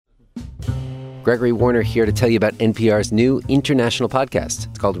Gregory Warner here to tell you about NPR's new international podcast.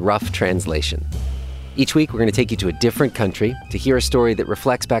 It's called Rough Translation. Each week, we're going to take you to a different country to hear a story that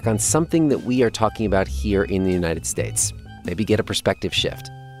reflects back on something that we are talking about here in the United States. Maybe get a perspective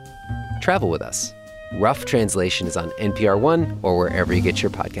shift. Travel with us. Rough Translation is on NPR One or wherever you get your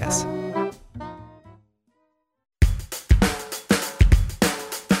podcasts.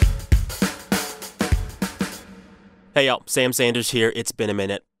 Hey, y'all. Sam Sanders here. It's been a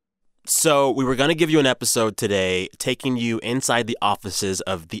minute. So we were going to give you an episode today taking you inside the offices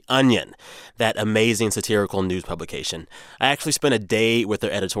of The Onion, that amazing satirical news publication. I actually spent a day with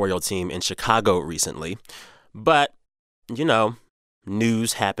their editorial team in Chicago recently. But, you know,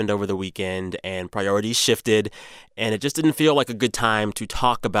 news happened over the weekend and priorities shifted, and it just didn't feel like a good time to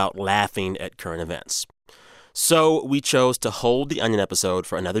talk about laughing at current events. So we chose to hold The Onion episode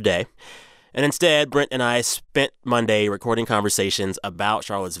for another day. And instead, Brent and I spent Monday recording conversations about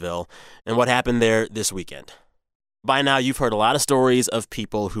Charlottesville and what happened there this weekend. By now, you've heard a lot of stories of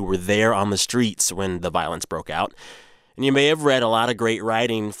people who were there on the streets when the violence broke out. And you may have read a lot of great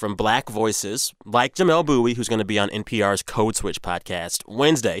writing from Black voices, like Jamelle Bouie, who's going to be on NPR's Code Switch podcast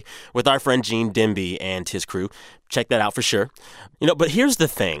Wednesday with our friend Gene Demby and his crew. Check that out for sure. But here's the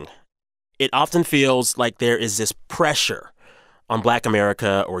thing. It often feels like there is this pressure on Black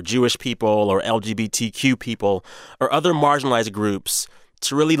America or Jewish people or LGBTQ people or other marginalized groups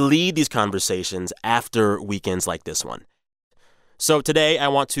to really lead these conversations after weekends like this one. So today I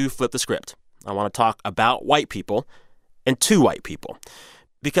want to flip the script. I want to talk about white people and to white people.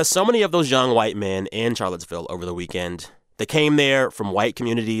 Because so many of those young white men in Charlottesville over the weekend, they came there from white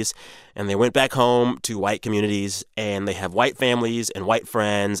communities and they went back home to white communities and they have white families and white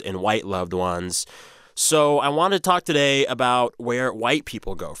friends and white loved ones. So I want to talk today about where white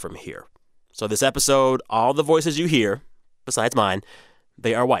people go from here. So this episode, all the voices you hear, besides mine,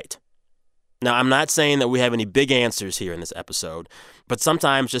 they are white. Now, I'm not saying that we have any big answers here in this episode, but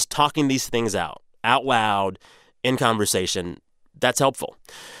sometimes just talking these things out loud, in conversation, that's helpful.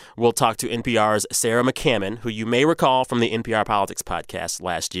 We'll talk to NPR's Sarah McCammon, who you may recall from the NPR Politics podcast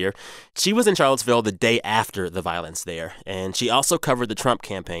last year. She was in Charlottesville the day after the violence there, and she also covered the Trump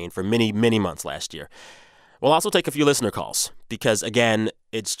campaign for many, many months last year. We'll also take a few listener calls because, again,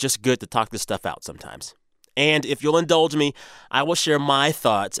 it's just good to talk this stuff out sometimes. And if you'll indulge me, I will share my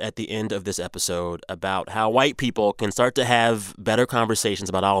thoughts at the end of this episode about how white people can start to have better conversations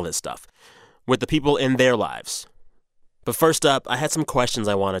about all of this stuff with the people in their lives. But first up, I had some questions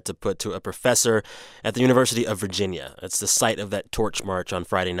I wanted to put to a professor at the University of Virginia. It's the site of that torch march on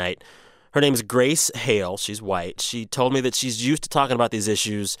Friday night. Her name is Grace Hale. She's white. She told me that she's used to talking about these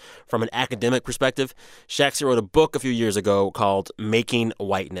issues from an academic perspective. She actually wrote a book a few years ago called Making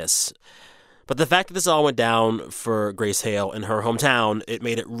Whiteness. But the fact that this all went down for Grace Hale in her hometown, it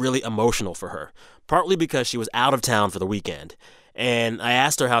made it really emotional for her, partly because she was out of town for the weekend. And I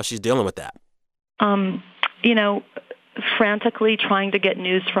asked her how she's dealing with that. Frantically trying to get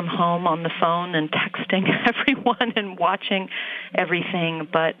news from home on the phone and texting everyone and watching everything,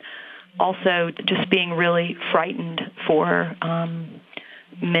 but also just being really frightened for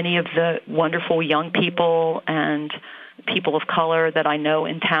many of the wonderful young people and people of color that I know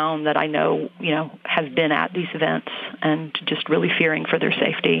in town that I know, have been at these events, and just really fearing for their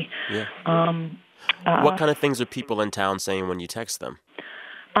safety. Yeah. What kind of things are people in town saying when you text them?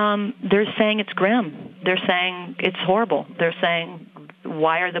 They're saying it's grim. They're saying it's horrible. They're saying,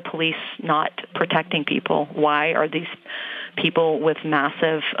 why are the police not protecting people? Why are these people with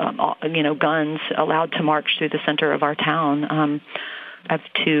massive, guns allowed to march through the center of our town? I have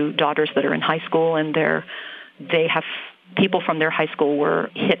two daughters that are in high school, and they have people from their high school were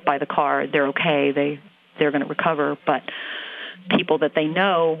hit by the car. They're okay. They're going to recover, but people that they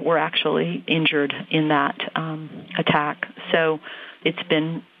know were actually injured in that attack. So it's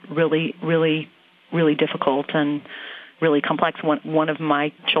been really, really, really difficult and really complex. One of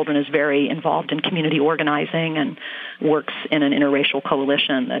my children is very involved in community organizing and works in an interracial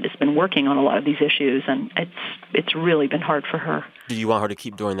coalition that has been working on a lot of these issues, and it's really been hard for her. Do you want her to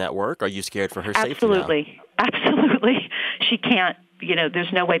keep doing that work? Are you scared for her safety now? Absolutely. She can't.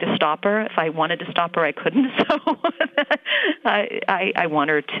 There's no way to stop her. If I wanted to stop her, I couldn't. So I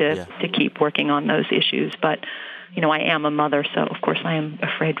want her to keep working on those issues. But, I am a mother, so of course I am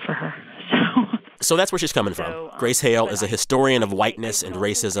afraid for her. So that's where she's coming from. Grace Hale is a historian of whiteness and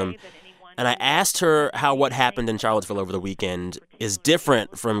racism. And I asked her how what happened in Charlottesville over the weekend is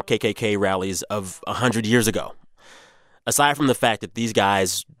different from KKK rallies of 100 years ago, aside from the fact that these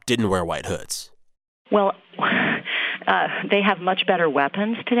guys didn't wear white hoods. Well, they have much better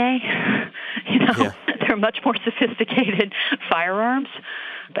weapons today. Yeah. They're much more sophisticated firearms.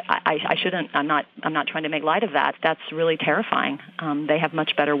 But I shouldn't. I'm not trying to make light of that. That's really terrifying. They have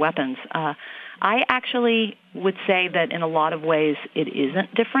much better weapons. I actually would say that in a lot of ways it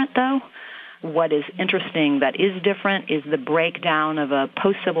isn't different, though. What is interesting that is different is the breakdown of a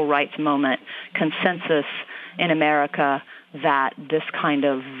post-civil rights moment consensus in America that this kind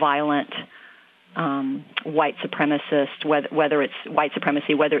of violent white supremacist, whether it's white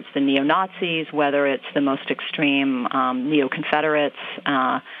supremacy, whether it's the neo-Nazis, whether it's the most extreme neo-Confederates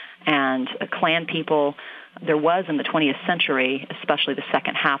and Klan people, there was in the 20th century, especially the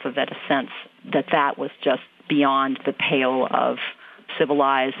second half of it, a sense that was just beyond the pale of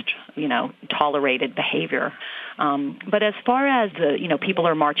civilized, tolerated behavior. But as far as people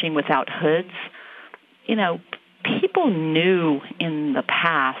are marching without hoods, people knew in the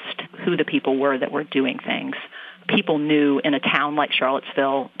past who the people were that were doing things. People knew in a town like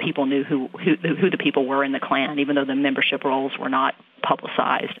Charlottesville, people knew who the people were in the Klan, even though the membership rolls were not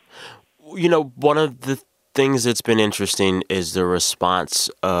publicized. One of the things that's been interesting is the response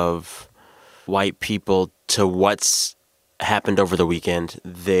of white people to what's happened over the weekend.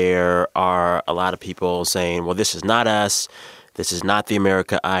 There are a lot of people saying, well, this is not us. This is not the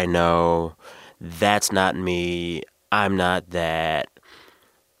America I know. That's not me. I'm not that.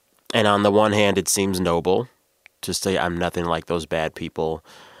 And on the one hand, it seems noble to say I'm nothing like those bad people.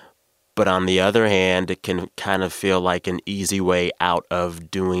 But on the other hand, it can kind of feel like an easy way out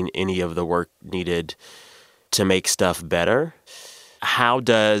of doing any of the work needed to make stuff better. How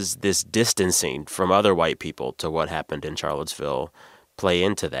does this distancing from other white people to what happened in Charlottesville play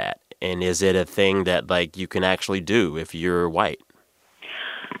into that? And is it a thing that, you can actually do if you're white?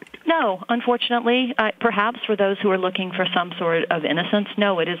 No, unfortunately, perhaps for those who are looking for some sort of innocence,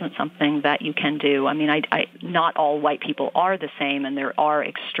 no, it isn't something that you can do. I mean, not all white people are the same, and there are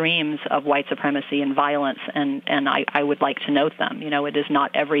extremes of white supremacy and violence, and I would like to note them. It is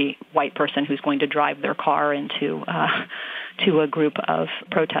not every white person who's going to drive their car into to a group of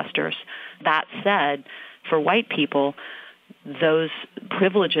protesters. That said, for white people, those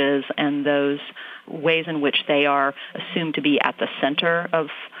privileges and those ways in which they are assumed to be at the center of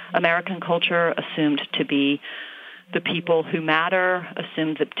American culture, assumed to be the people who matter,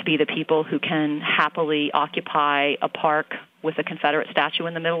 assumed to be the people who can happily occupy a park with a Confederate statue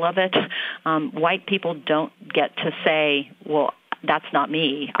in the middle of it. White people don't get to say, well, that's not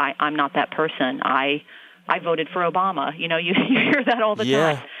me. I'm not that person. I voted for Obama. You hear that all the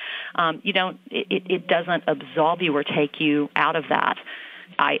time. It doesn't absolve you or take you out of that.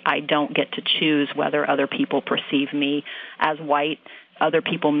 I don't get to choose whether other people perceive me as white. Other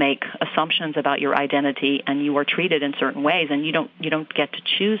people make assumptions about your identity, and you are treated in certain ways, and you don't get to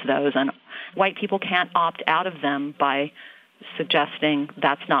choose those. And white people can't opt out of them by suggesting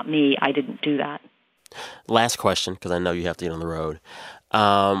that's not me. I didn't do that. Last question, because I know you have to get on the road.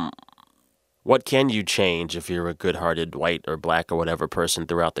 What can you change if you're a good-hearted white or black or whatever person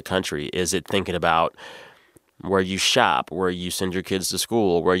throughout the country? Is it thinking about where you shop, where you send your kids to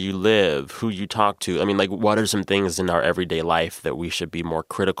school, where you live, who you talk to? I mean, what are some things in our everyday life that we should be more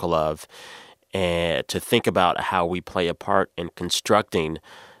critical of, and to think about how we play a part in constructing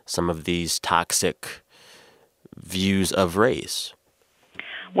some of these toxic views of race?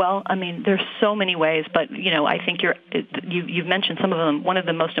 Well, I mean, there's so many ways, but, I think you've mentioned some of them. One of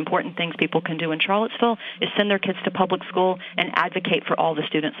the most important things people can do in Charlottesville is send their kids to public school and advocate for all the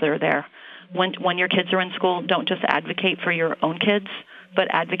students that are there. When your kids are in school, don't just advocate for your own kids, but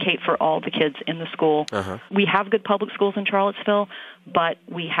advocate for all the kids in the school. Uh-huh. We have good public schools in Charlottesville, but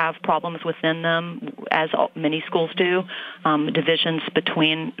we have problems within them, as many schools do, divisions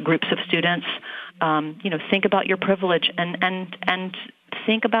between groups of students. Think about your privilege and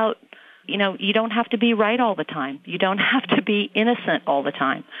think about, you don't have to be right all the time. You don't have to be innocent all the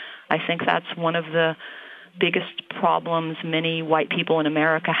time. I think that's one of the biggest problems many white people in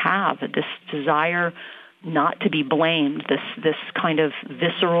America have, this desire not to be blamed, this kind of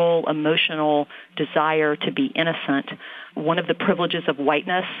visceral, emotional desire to be innocent. One of the privileges of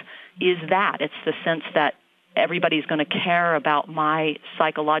whiteness is that. It's the sense that everybody's going to care about my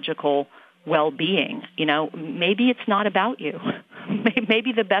psychological well-being. Maybe it's not about you.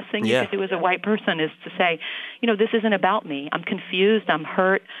 Maybe the best thing you can do as a white person is to say, this isn't about me. I'm confused. I'm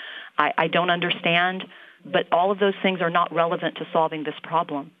hurt. I don't understand. But all of those things are not relevant to solving this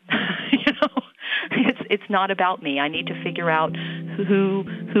problem. It's not about me. I need to figure out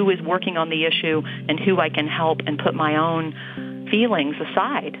who is working on the issue and who I can help and put my own feelings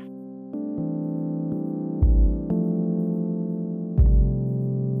aside.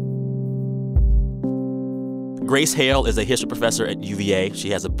 Grace Hale is a history professor at UVA.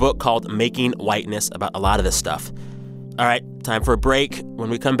 She has a book called Making Whiteness about a lot of this stuff. All right, time for a break. When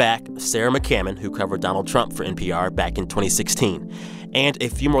we come back, Sarah McCammon, who covered Donald Trump for NPR back in 2016, and a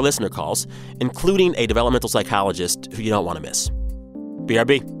few more listener calls, including a developmental psychologist who you don't want to miss.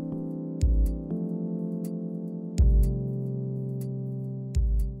 BRB.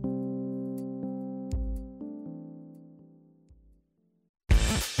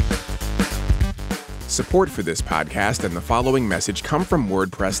 Support for this podcast and the following message come from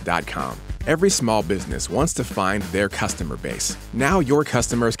WordPress.com. Every small business wants to find their customer base. Now your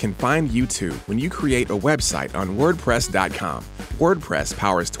customers can find you too when you create a website on WordPress.com. WordPress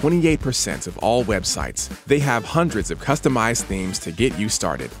powers 28% of all websites. They have hundreds of customized themes to get you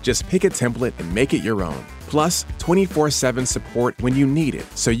started. Just pick a template and make it your own. Plus, 24/7 support when you need it,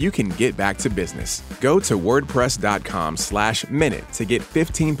 so you can get back to business. Go to WordPress.com/minute to get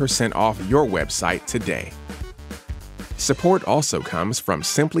 15% off your website today. Support also comes from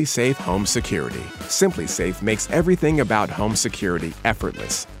SimpliSafe Home Security. SimpliSafe makes everything about home security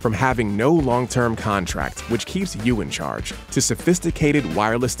effortless. From having no long-term contract, which keeps you in charge, to sophisticated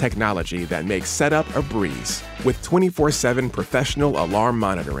wireless technology that makes setup a breeze. With 24/7 professional alarm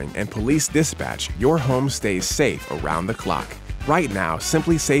monitoring and police dispatch, your home stays safe around the clock. Right now,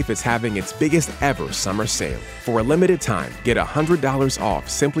 SimpliSafe is having its biggest ever summer sale. For a limited time, get $100 off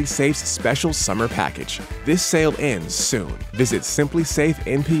SimpliSafe's special summer package. This sale ends soon. Visit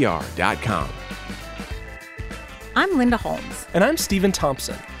simplysafenpr.com. I'm Linda Holmes. And I'm Stephen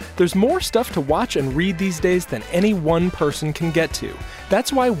Thompson. There's more stuff to watch and read these days than any one person can get to.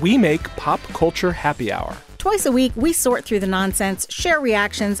 That's why we make Pop Culture Happy Hour. Twice a week, we sort through the nonsense, share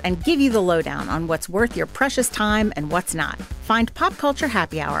reactions, and give you the lowdown on what's worth your precious time and what's not. Find Pop Culture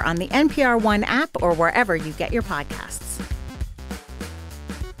Happy Hour on the NPR One app or wherever you get your podcasts.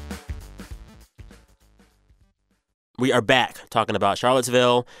 We are back talking about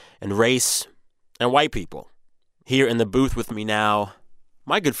Charlottesville and race and white people. Here in the booth with me now,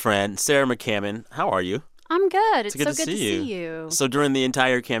 my good friend, Sarah McCammon. How are you? I'm good. It's good so to good to see see you. So during the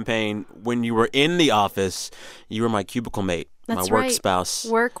entire campaign, when you were in the office, you were my cubicle mate, That's my work right. spouse.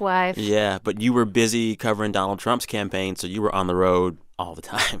 Work wife. Yeah, but you were busy covering Donald Trump's campaign, so you were on the road all the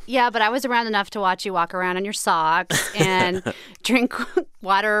time. Yeah, but I was around enough to watch you walk around in your socks and drink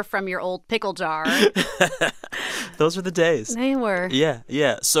water from your old pickle jar. Those were the days. They were.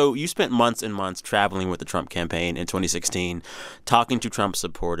 Yeah. So you spent months and months traveling with the Trump campaign in 2016, talking to Trump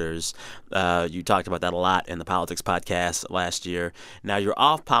supporters. You talked about that a lot in the Politics podcast last year. Now you're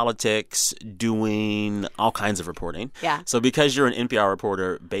off politics doing all kinds of reporting. Yeah. So because you're an NPR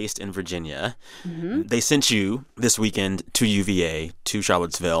reporter based in Virginia, they sent you this weekend to UVA, to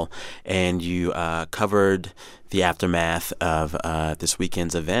Charlottesville, and you covered the aftermath of this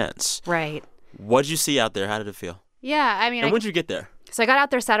weekend's events. Right. What did you see out there? How did it feel? Yeah, I mean, And when did you get there? So I got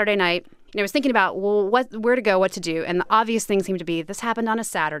out there Saturday night, and I was thinking about, well, where to go, what to do. And the obvious thing seemed to be this happened on a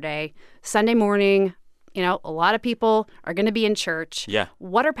Saturday. Sunday morning, you know, a lot of people are going to be in church. Yeah.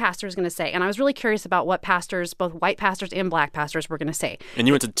 What are pastors going to say? And I was really curious about what pastors, both white pastors and black pastors, were going to say. And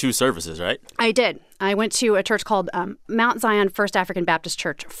you went to 2 services, right? I did. I went to a church called Mount Zion First African Baptist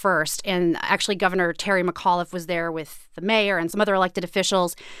Church first. And actually, Governor Terry McAuliffe was there with the mayor and some other elected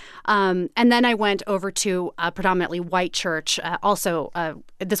officials. And then I went over to a predominantly white church.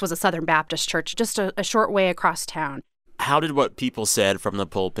 This was a Southern Baptist church, just a short way across town. How did what people said from the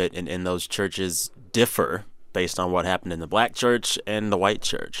pulpit in those churches differ based on what happened in the black church and the white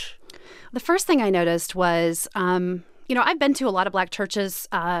church? The first thing I noticed was, I've been to a lot of black churches,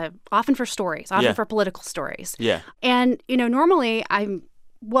 often for stories, often for political stories. Yeah. And, normally I'm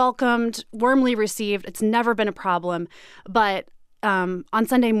welcomed, warmly received. It's never been a problem. But on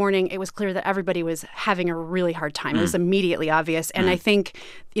Sunday morning, it was clear that everybody was having a really hard time. It was immediately obvious. And I think,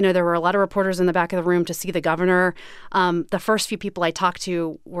 there were a lot of reporters in the back of the room to see the governor. The first few people I talked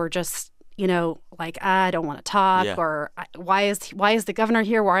to were just, like, I don't want to talk, or why is the governor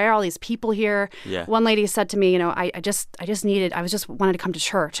here? Why are all these people here? Yeah. One lady said to me, I just wanted to come to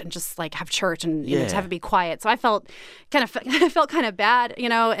church and just like have church and to have it be quiet. So I felt kind of bad,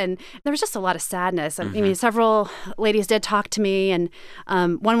 and there was just a lot of sadness. I mean, several ladies did talk to me, and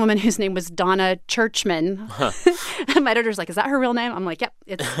one woman whose name was Donna Churchman. My editor's like, is that her real name? I'm like, yep,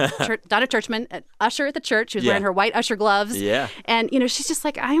 it's Donna Churchman, an usher at the church. She was wearing her white usher gloves. Yeah. And, she's just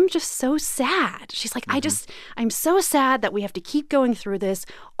like, I am just so sad. She's like, I'm so sad that we have to keep going through this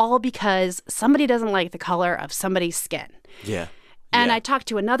all because somebody doesn't like the color of somebody's skin. Yeah. And Yeah. I talked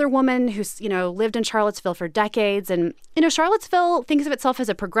to another woman who's, lived in Charlottesville for decades. And, Charlottesville thinks of itself as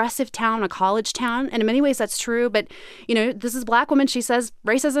a progressive town, a college town. And in many ways, that's true. But, this is a Black woman. She says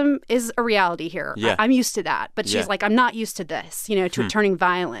racism is a reality here. Yeah. I'm used to that. But she's Yeah. like, I'm not used to this, to it turning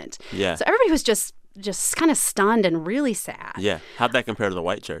violent. Yeah. So everybody was just kind of stunned and really sad. Yeah. How'd that compare to the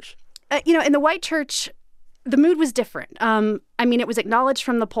white church? In the white church, the mood was different. It was acknowledged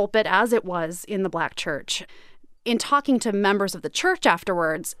from the pulpit as it was in the Black church. In talking to members of the church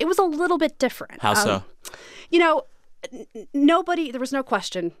afterwards, it was a little bit different. How so? There was no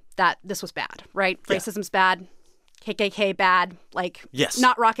question that this was bad, right? Yeah. Racism's bad. KKK bad, Yes.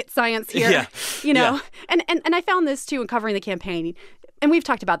 Not rocket science here. Yeah. Yeah. And I found this too in covering the campaign. And we've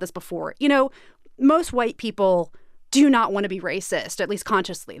talked about this before. Most white people do not want to be racist, at least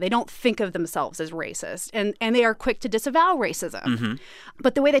consciously. They don't think of themselves as racist, and they are quick to disavow racism. Mm-hmm.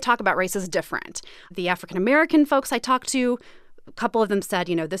 But the way they talk about race is different. The African-American folks I talked to, a couple of them said,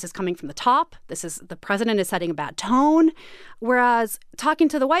 this is coming from the top. The president is setting a bad tone. Whereas talking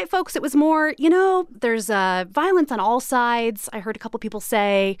to the white folks, it was more, there's violence on all sides. I heard a couple people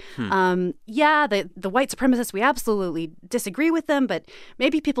say, the white supremacists, we absolutely disagree with them, but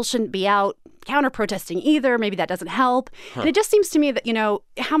maybe people shouldn't be out counter-protesting either. Maybe that doesn't help. And it just seems to me that,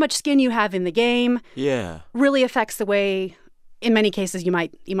 how much skin you have in the game really affects the way, in many cases, you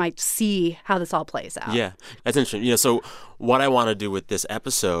might see how this all plays out. Yeah, that's interesting. So what I want to do with this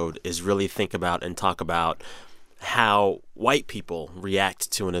episode is really think about and talk about how white people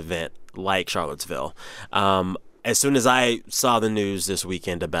react to an event like Charlottesville. As soon as I saw the news this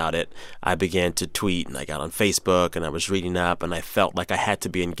weekend about it, I began to tweet, and I got on Facebook, and I was reading up, and I felt like I had to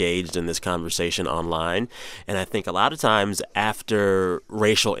be engaged in this conversation online. And I think a lot of times after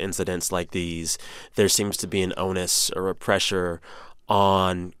racial incidents like these, there seems to be an onus or a pressure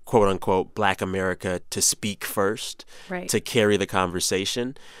on, quote unquote, Black America to speak first, right, to carry the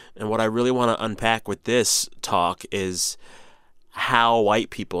conversation. And what I really want to unpack with this talk is how white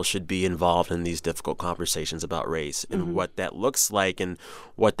people should be involved in these difficult conversations about race, and what that looks like and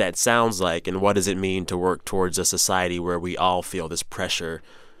what that sounds like, and what does it mean to work towards a society where we all feel this pressure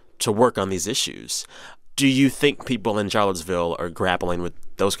to work on these issues. Do you think people in Charlottesville are grappling with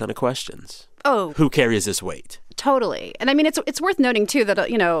those kind of questions? Oh, Who carries this weight? Totally. And it's worth noting too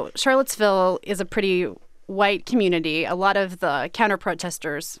that Charlottesville is a pretty white community. A lot of the counter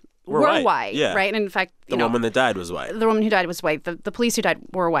protesters were white, yeah. right? And in fact, The woman that died was white. The woman who died was white. The police who died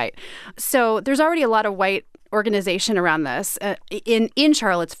were white. So there's already a lot of white organization around this, in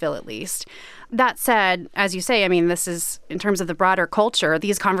Charlottesville at least. That said, as you say, this is, in terms of the broader culture,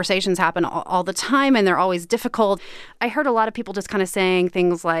 these conversations happen all the time, and they're always difficult. I heard a lot of people just kind of saying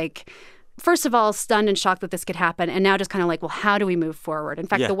things like, first of all, stunned and shocked that this could happen, and now just kind of like, well, how do we move forward? In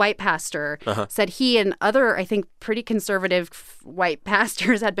fact, the white pastor said he and other, I think, pretty conservative white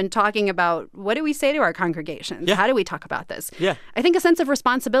pastors had been talking about, what do we say to our congregations? Yeah. How do we talk about this? Yeah. I think a sense of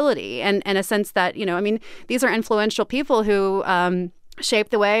responsibility and a sense that, these are influential people who shape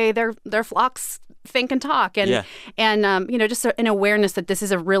the way their flocks think and talk, and just an awareness that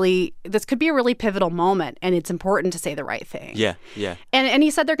this could be a really pivotal moment, and it's important to say the right thing. Yeah. And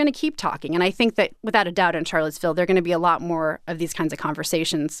he said they're going to keep talking, and I think that without a doubt in Charlottesville there are going to be a lot more of these kinds of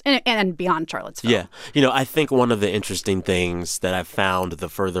conversations, and beyond Charlottesville. Yeah, I think one of the interesting things that I've found the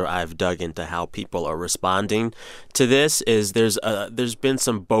further I've dug into how people are responding to this is there's been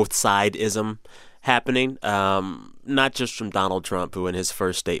some both side-ism happening, not just from Donald Trump, who in his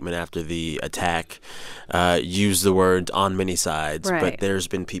first statement after the attack used the word on many sides, right, but there's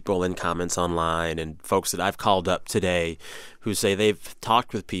been people in comments online and folks that I've called up today who say they've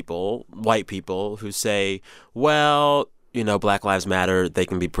talked with people, white people, who say, well, Black Lives Matter, they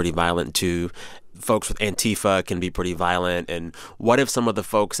can be pretty violent too. Folks with Antifa can be pretty violent. And what if some of the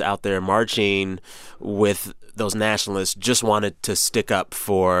folks out there marching with those nationalists just wanted to stick up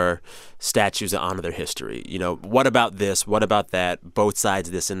for statues that honor their history? What about this? What about that? Both sides,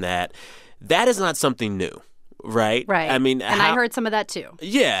 this and that. That is not something new, right? Right. And I heard some of that too.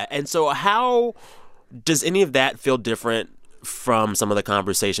 Yeah. And so how does any of that feel different from some of the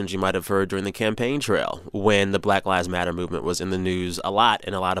conversations you might have heard during the campaign trail when the Black Lives Matter movement was in the news a lot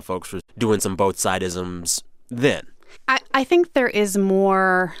and a lot of folks were doing some both sidisms then? I think there is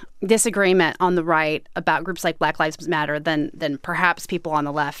more disagreement on the right about groups like Black Lives Matter than perhaps people on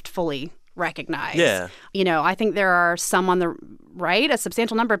the left fully recognize. Yeah. I think there are some on the right, a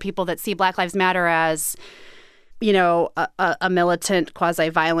substantial number of people that see Black Lives Matter as, a militant,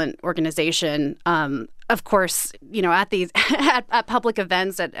 quasi-violent organization. Of course, at these at public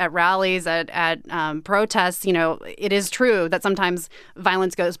events, at rallies, at protests, it is true that sometimes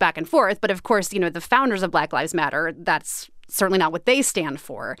violence goes back and forth. But of course, the founders of Black Lives Matter, that's certainly not what they stand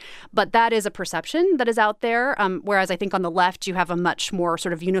for. But that is a perception that is out there. Whereas I think on the left, you have a much more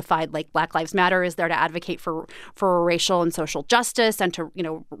sort of unified, like Black Lives Matter is there to advocate for racial and social justice and to,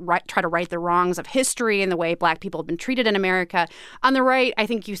 try to right the wrongs of history and the way Black people have been treated in America. On the right, I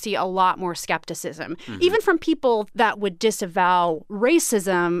think you see a lot more skepticism, even from people that would disavow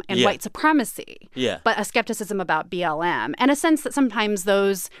racism and white supremacy, but a skepticism about BLM and a sense that sometimes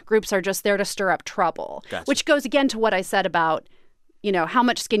those groups are just there to stir up trouble, which goes again to what I said about, how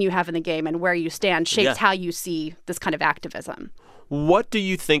much skin you have in the game and where you stand shapes how you see this kind of activism. What do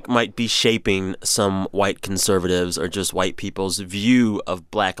you think might be shaping some white conservatives or just white people's view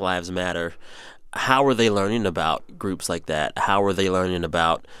of Black Lives Matter? How are they learning about groups like that? How are they learning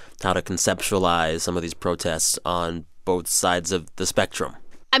about how to conceptualize some of these protests on both sides of the spectrum?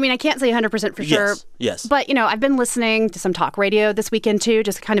 I mean, I can't say 100% for sure. Yes. But, I've been listening to some talk radio this weekend, too,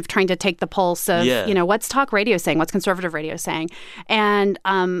 just kind of trying to take the pulse of, what's talk radio saying? What's conservative radio saying? And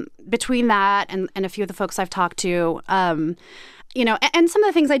between that and a few of the folks I've talked to, and some of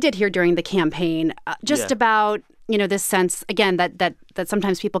the things I did hear during the campaign, about, this sense, again, that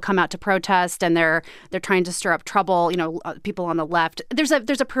sometimes people come out to protest and they're trying to stir up trouble, people on the left. There's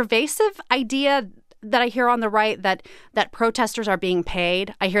a pervasive idea that I hear on the right that protesters are being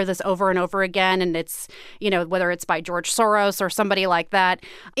paid. I hear this over and over again, and it's, whether it's by George Soros or somebody like that,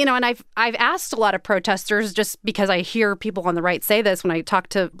 and I've asked a lot of protesters just because I hear people on the right say this when I talk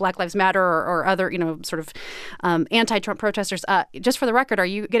to Black Lives Matter or other, sort of anti-Trump protesters, just for the record, are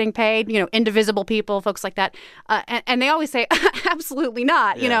you getting paid? Indivisible people, folks like that. And they always say, absolutely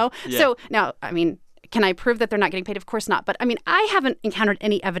not, So now, I mean, can I prove that they're not getting paid? Of course not. But I mean, I haven't encountered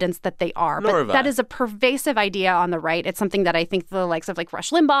any evidence that they are. But that is a pervasive idea on the right. It's something that I think the likes of like Rush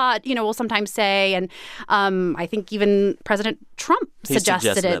Limbaugh, will sometimes say. And I think even President Trump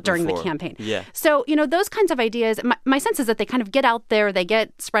suggested it during the campaign. Yeah. So, those kinds of ideas, my sense is that they kind of get out there, they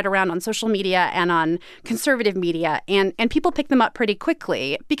get spread around on social media and on conservative media, and people pick them up pretty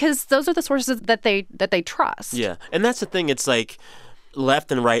quickly because those are the sources that they trust. Yeah. And that's the thing. It's like,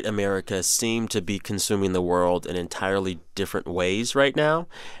 left and right America seem to be consuming the world in entirely different ways right now.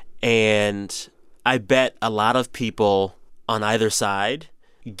 And I bet a lot of people on either side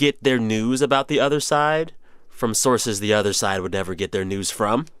get their news about the other side from sources the other side would never get their news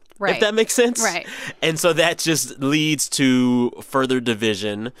from. Right. If that makes sense. Right. And so that just leads to further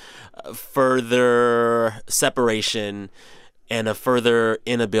division, further separation, and a further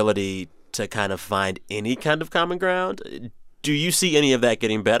inability to kind of find any kind of common ground. Do you see any of that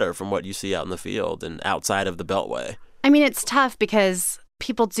getting better from what you see out in the field and outside of the Beltway? I mean, it's tough because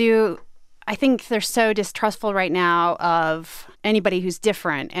people I think they're so distrustful right now of anybody who's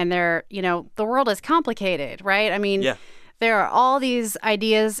different. And the world is complicated, right? I mean, there are all these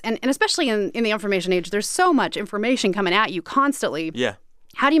ideas, and especially in the information age, there's so much information coming at you constantly. Yeah.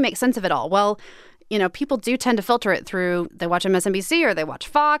 How do you make sense of it all? Well, people do tend to filter it through, they watch MSNBC or they watch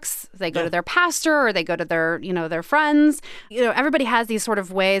Fox, they go to their pastor or they go to their, their friends. Everybody has these sort of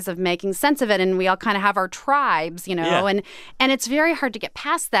ways of making sense of it, and we all kind of have our tribes, and it's very hard to get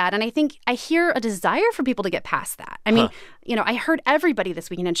past that. And I think I hear a desire for people to get past that. I mean, I heard everybody this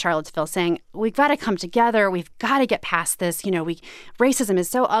weekend in Charlottesville saying, we've got to come together. We've got to get past this. Racism is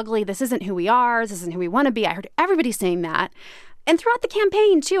so ugly. This isn't who we are. This isn't who we want to be. I heard everybody saying that. And throughout the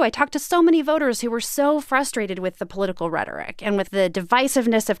campaign, too, I talked to so many voters who were so frustrated with the political rhetoric and with the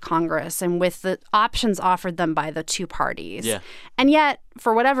divisiveness of Congress and with the options offered them by the two parties. Yeah. And yet,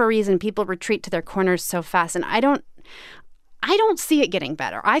 for whatever reason, people retreat to their corners so fast. And I don't see it getting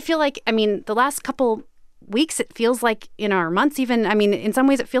better. I feel like, the last couple weeks, it feels like, or months even, in some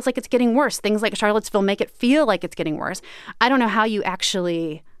ways it feels like it's getting worse. Things like Charlottesville make it feel like it's getting worse. I don't know how you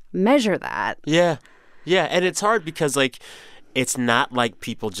actually measure that. Yeah. Yeah. And it's hard because, it's not like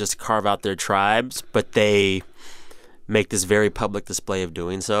people just carve out their tribes, but they make this very public display of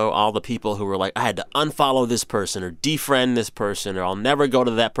doing so. All the people who were like, I had to unfollow this person or defriend this person, or I'll never go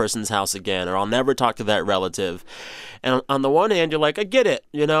to that person's house again, or I'll never talk to that relative. And on the one hand, you're like, I get it.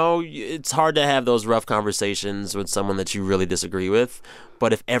 It's hard to have those rough conversations with someone that you really disagree with.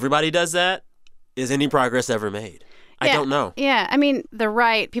 But if everybody does that, is any progress ever made? I don't know. Yeah.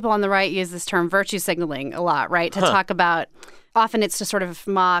 People on the right use this term virtue signaling a lot, right? To talk about, often it's to sort of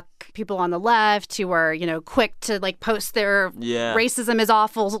mock people on the left who are, quick to post their racism is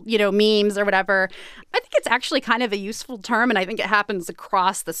awful, memes or whatever. I think it's actually kind of a useful term, and I think it happens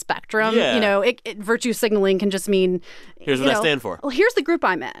across the spectrum. Yeah. You know, virtue signaling can just mean, Here's what I stand for. Well, here's the group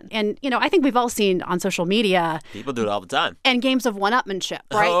I'm in. And, I think we've all seen on social media. People do it all the time. And games of one-upmanship,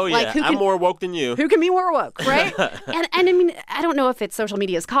 right? Oh, yeah. Like, I'm more woke than you. Who can be more woke, right? and I mean, I don't know if it's social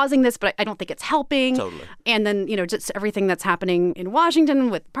media is causing this, but I don't think it's helping. Totally. And then, just everything that's happening in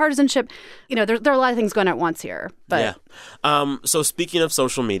Washington with partisanship, there are a lot of things going on at once here. But yeah. So speaking of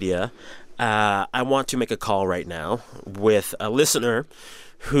social media, I want to make a call right now with a listener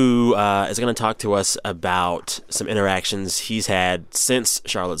who is going to talk to us about some interactions he's had since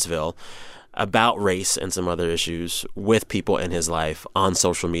Charlottesville about race and some other issues with people in his life on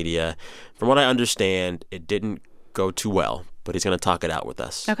social media. From what I understand, it didn't go too well, but he's going to talk it out with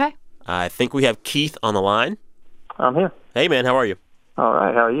us. Okay. I think we have Keith on the line. I'm here. Hey, man, how are you? All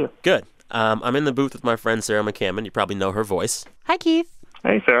right, how are you? Good. I'm in the booth with my friend Sarah McCammon. You probably know her voice. Hi, Keith.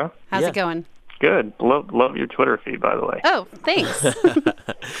 Hey, Sarah. How's it going? Good. Love your Twitter feed, by the way. Oh, thanks.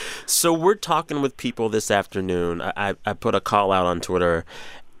 So we're talking with people this afternoon. I put a call out on Twitter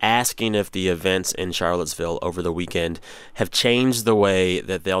asking if the events in Charlottesville over the weekend have changed the way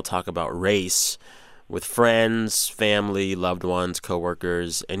that they'll talk about race with friends, family, loved ones,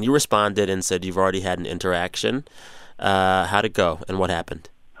 coworkers. And you responded and said you've already had an interaction. How'd it go and what happened?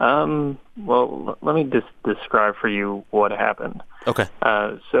 Well, let me just describe for you what happened. Okay.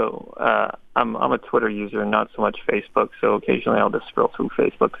 I'm a Twitter user, not so much Facebook, so occasionally I'll just scroll through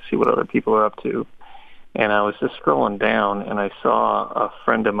Facebook to see what other people are up to. And I was just scrolling down, and I saw a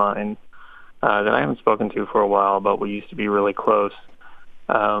friend of mine that I haven't spoken to for a while, but we used to be really close.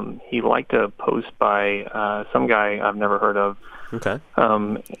 He liked a post by some guy I've never heard of,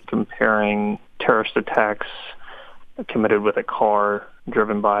 comparing terrorist attacks committed with a car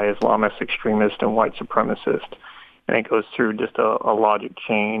driven by Islamist extremists and white supremacists. And it goes through just a logic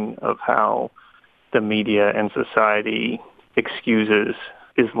chain of how the media and society excuses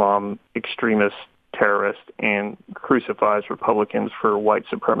Islam extremist terrorists and crucifies Republicans for white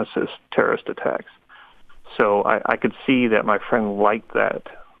supremacist terrorist attacks. So I could see that my friend liked that,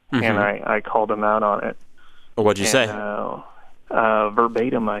 and I called him out on it. What'd you say?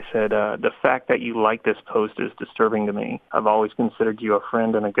 Verbatim, I said, the fact that you like this post is disturbing to me. I've always considered you a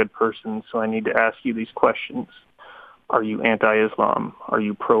friend and a good person, so I need to ask you these questions. Are you anti-Islam? Are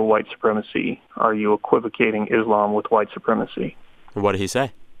you pro-white supremacy? Are you equivocating Islam with white supremacy? What did he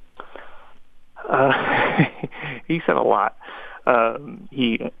say? He said a lot.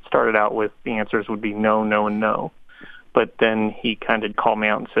 He started out with the answers would be no, no, and no. But then he kind of called me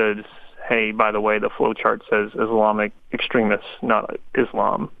out and said, hey, by the way, the flowchart says Islamic extremists, not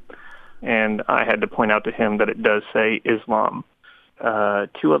Islam. And I had to point out to him that it does say Islam.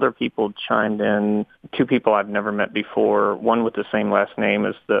 Two other people chimed in, two people I've never met before, one with the same last name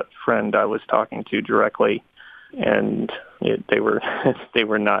as the friend I was talking to directly. And they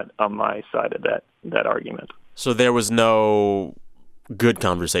were not on my side of that argument. So there was no good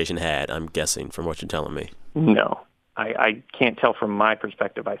conversation had, I'm guessing, from what you're telling me. No. I can't tell from my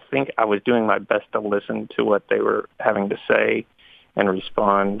perspective. I think I was doing my best to listen to what they were having to say and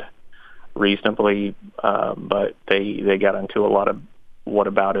respond reasonably, but they got into a lot of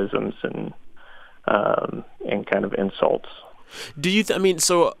whataboutisms and kind of insults. Do you?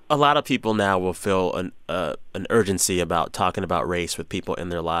 So a lot of people now will feel an urgency about talking about race with people in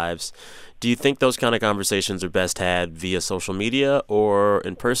their lives. Do you think those kind of conversations are best had via social media or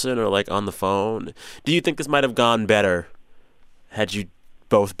in person or like on the phone? Do you think this might have gone better had you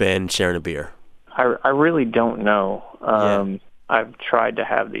both been sharing a beer? I really don't know. I've tried to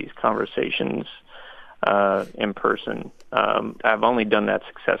have these conversations in person. I've only done that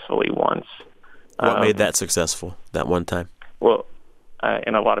successfully once. What made that successful that one time? Well,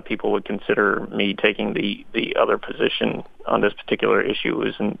 and a lot of people would consider me taking the other position on this particular issue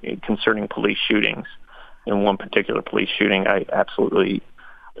is concerning police shootings. In one particular police shooting, I absolutely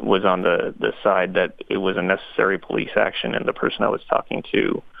was on the side that it was a necessary police action, and the person I was talking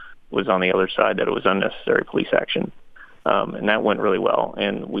to was on the other side that it was unnecessary police action. And that went really well,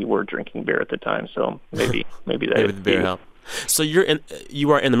 and we were drinking beer at the time, so maybe maybe the beer helped. So you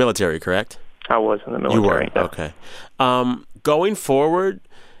are in the military, correct? I was in the military. You were? Yeah. Okay. Going forward,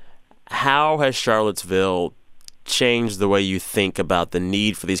 how has Charlottesville changed the way you think about the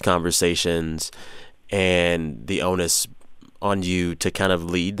need for these conversations and the onus on you to kind of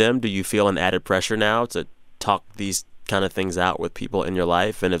lead them? Do you feel an added pressure now to talk these kind of things out with people in your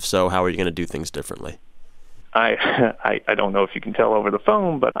life? And if so, how are you going to do things differently? I don't know if you can tell over the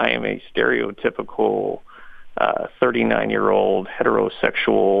phone, but I am a stereotypical 39-year-old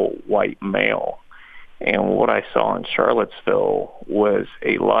heterosexual white male. And what I saw in Charlottesville was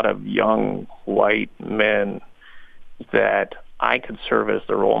a lot of young white men that I could serve as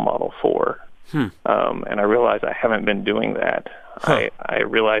the role model for. And I realized I haven't been doing that. I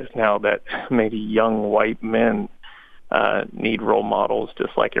realize now that maybe young white men need role models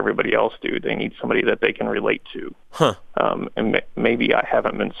just like everybody else do. They need somebody that they can relate to. And maybe I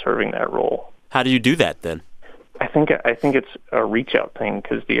haven't been serving that role. How do you do that then? I think it's a reach out thing,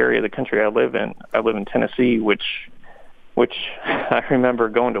 because the area of the country I live in Tennessee, which I remember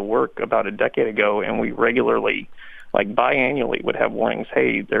going to work about a decade ago, and we regularly, like biannually, would have warnings.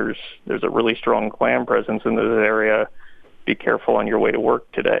 Hey, there's a really strong Klan presence in this area. Be careful on your way to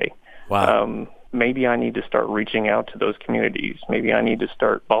work today. Wow. Maybe I need to start reaching out to those communities. Maybe I need to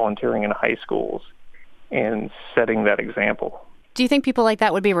start volunteering in high schools and setting that example. Do you think people like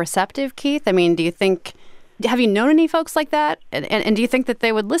that would be receptive, Keith? I mean, have you known any folks like that? And do you think that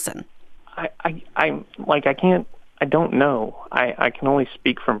they would listen? I don't know. I can only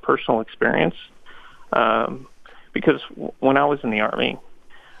speak from personal experience. Because when I was in the Army,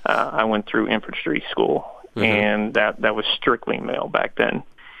 I went through infantry school, and that was strictly male back then.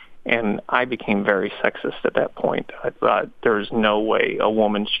 And I became very sexist at that point. I thought there's no way a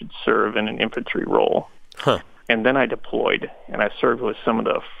woman should serve in an infantry role. And then I deployed, and I served with some of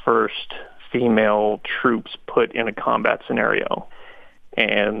the first female troops put in a combat scenario.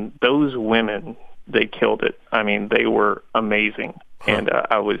 And those women, they killed it. I mean, they were amazing. And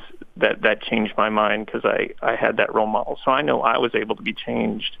that changed my mind, because I had that role model. So I know I was able to be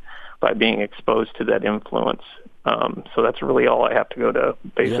changed by being exposed to that influence. So that's really all I have to go to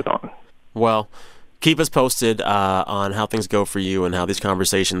base it on. Well, keep us posted on how things go for you and how these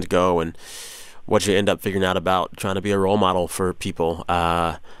conversations go and what you end up figuring out about trying to be a role model for people.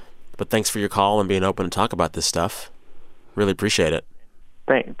 But thanks for your call and being open to talk about this stuff. Really appreciate it.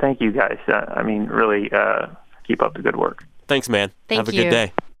 Thank you, guys. Really keep up the good work. Thanks, man. Have a good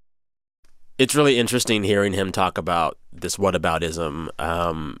day. It's really interesting hearing him talk about this whataboutism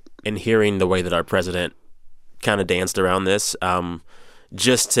and hearing the way that our president kind of danced around this.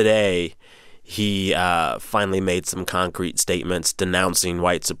 Just today, he finally made some concrete statements denouncing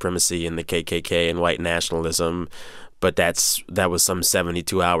white supremacy and the KKK and white nationalism. But that was some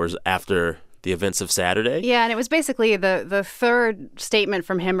 72 hours after the events of Saturday. Yeah, and it was basically the third statement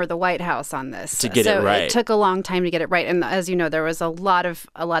from him or the White House on this. To get it right. It took a long time to get it right. And as you know, there was a lot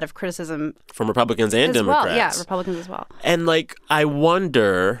of criticism. From Republicans and Democrats. Well. Yeah, Republicans as well. And, I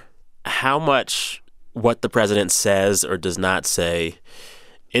wonder how much what the president says or does not say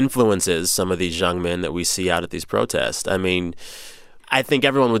influences some of these young men that we see out at these protests. I mean, I think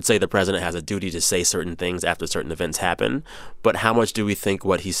everyone would say the president has a duty to say certain things after certain events happen, but how much do we think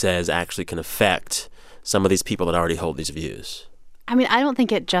what he says actually can affect some of these people that already hold these views? I mean, I don't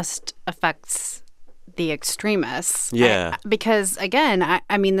think it just affects the extremists. Yeah. Because, again,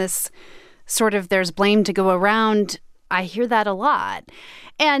 I mean, this sort of there's blame to go around. I hear that a lot.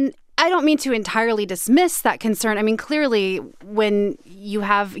 And I don't mean to entirely dismiss that concern. I mean, clearly, when you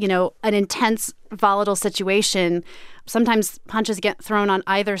have, an intense, volatile situation, sometimes punches get thrown on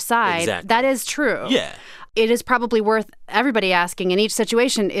either side. Exactly. That is true. Yeah. It is probably worth everybody asking in each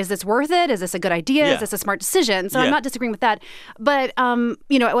situation, is this worth it? Is this a good idea? Yeah. Is this a smart decision? So I'm not disagreeing with that. But,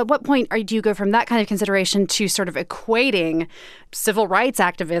 at what point do you go from that kind of consideration to sort of equating civil rights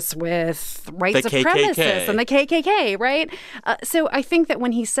activists with white supremacists and the KKK, right? So I think that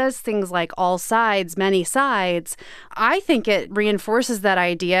when he says things like all sides, many sides, I think it reinforces that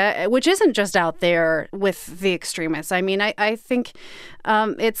idea, which isn't just out there with the extremists. I mean, I think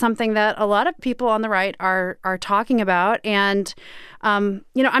it's something that a lot of people on the right are talking about. And, I'm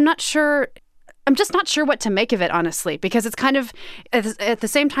just not sure what to make of it, honestly, because it's kind of at the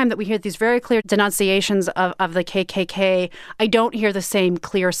same time that we hear these very clear denunciations of the KKK, I don't hear the same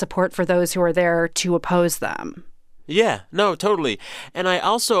clear support for those who are there to oppose them. Yeah, no, totally. And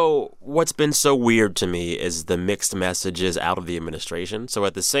what's been so weird to me is the mixed messages out of the administration. So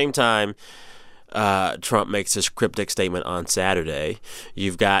at the same time, Trump makes this cryptic statement on Saturday.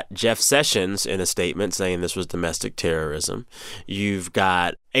 You've got Jeff Sessions in a statement saying this was domestic terrorism. You've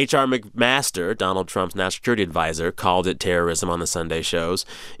got H.R. McMaster, Donald Trump's national security advisor, called it terrorism on the Sunday shows.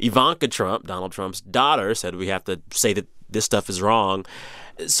 Ivanka Trump, Donald Trump's daughter, said we have to say that this stuff is wrong.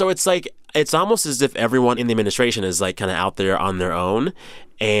 So it's almost as if everyone in the administration is kind of out there on their own,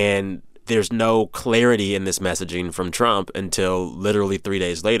 and there's no clarity in this messaging from Trump until literally 3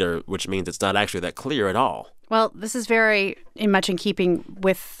 days later, which means it's not actually that clear at all. Well, this is very much in keeping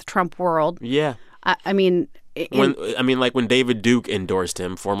with Trump world. Yeah. I mean... when David Duke endorsed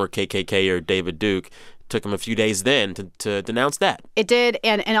him, former KKKer David Duke, took him a few days then to denounce that. It did,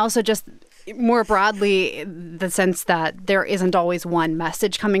 and also just more broadly, the sense that there isn't always one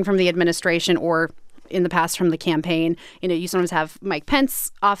message coming from the administration or in the past from the campaign. You sometimes have Mike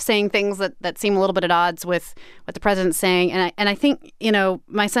Pence off saying things that seem a little bit at odds with what the president's saying. And I think,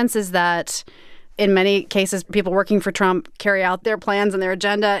 my sense is that in many cases, people working for Trump carry out their plans and their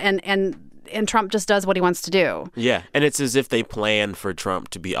agenda, and Trump just does what he wants to do. Yeah, and it's as if they plan for Trump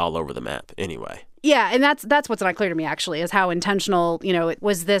to be all over the map anyway. Yeah, and that's what's not clear to me, actually, is how intentional,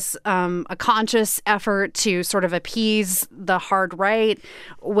 was this a conscious effort to sort of appease the hard right?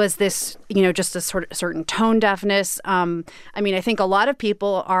 Was this, just a sort of certain tone deafness? I think a lot of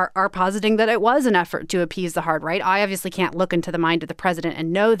people are positing that it was an effort to appease the hard right. I obviously can't look into the mind of the president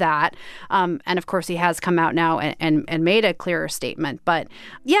and know that. And of course, he has come out now and made a clearer statement. But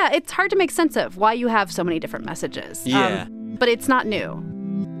yeah, it's hard to make sense of why you have so many different messages. Yeah. But it's not new.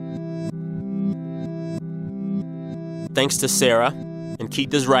 Thanks to Sarah. And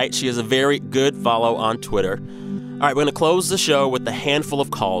Keith is right. She is a very good follow on Twitter. All right, we're going to close the show with a handful of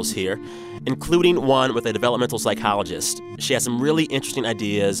calls here, including one with a developmental psychologist. She has some really interesting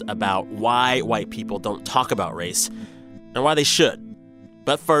ideas about why white people don't talk about race and why they should.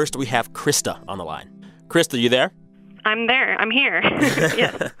 But first, we have Krista on the line. Krista, you there? I'm there. I'm here.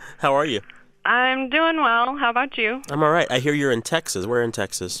 Yes. How are you? I'm doing well. How about you? I'm all right. I hear you're in Texas. Where in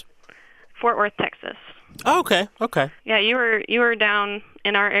Texas? Fort Worth, Texas. Oh, okay. Yeah, you were down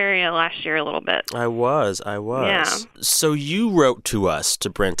in our area last year a little bit. I was. Yeah. So you wrote to us, to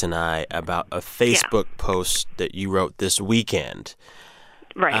Brent and I, about a Facebook post that you wrote this weekend.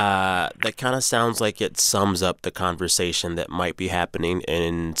 Right. That kind of sounds like it sums up the conversation that might be happening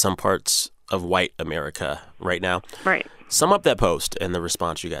in some parts of white America right now. Right. Sum up that post and the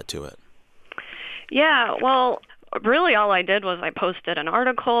response you got to it. Yeah, well, really all I did was I posted an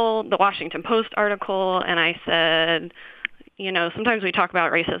article, the Washington Post article, and I said, sometimes we talk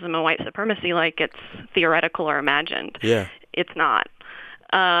about racism and white supremacy like it's theoretical or imagined. Yeah. It's not.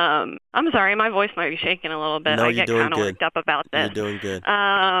 I'm sorry, my voice might be shaking a little bit. No, I you're get doing kind of good. worked up about this. You're doing good.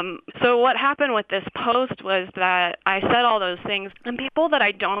 So what happened with this post was that I said all those things, and people that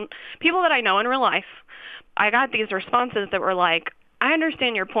I know in real life, I got these responses that were like, I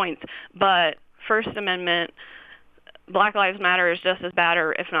understand your points, but First Amendment, Black Lives Matter is just as bad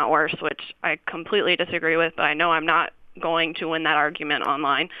or if not worse, which I completely disagree with, but I know I'm not going to win that argument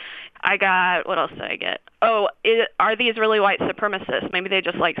online. I got, what else did I get? Oh, are these really white supremacists? Maybe they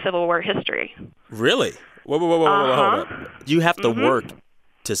just like Civil War history. Really? Whoa, hold up. You have to work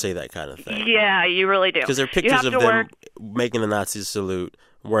to say that kind of thing. Yeah, you really do. Because there are pictures of them making the Nazi salute,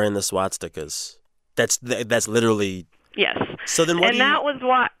 wearing the swastikas. That's literally... Yes. So then that was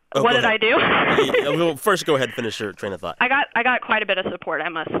what... Oh, what did I do? Well, first, go ahead and finish your train of thought. I got quite a bit of support, I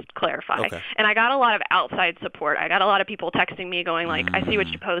must clarify. Okay. And I got a lot of outside support. I got a lot of people texting me going like, I see what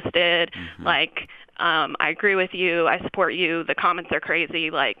you posted. Like, I agree with you. I support you. The comments are crazy.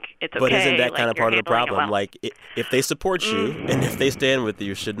 Like, it's okay. But isn't that kind of part of the problem? Well. Like, if they support you and if they stand with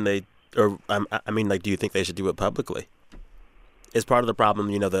you, shouldn't they? Or, do you think they should do it publicly? Is part of the problem,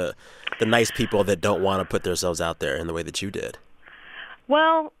 the nice people that don't want to put themselves out there in the way that you did?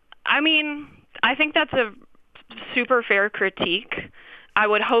 Well, I think that's a super fair critique. I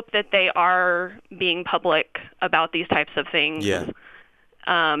would hope that they are being public about these types of things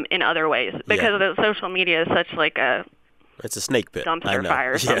in other ways, because the social media is such like it's a snake pit. Dumpster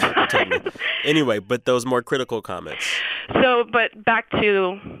fire or something. Yeah, totally. Anyway, but those more critical comments. So, but back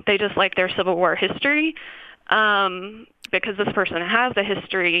to, they just like their Civil War history, because this person has a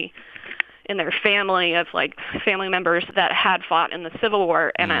history in their family of like family members that had fought in the Civil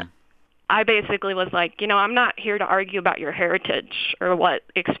War. And I basically was like, I'm not here to argue about your heritage or what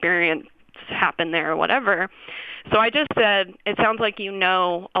experience happened there or whatever. So I just said, it sounds like you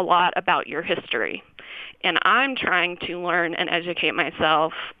know a lot about your history. And I'm trying to learn and educate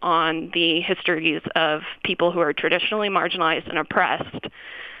myself on the histories of people who are traditionally marginalized and oppressed.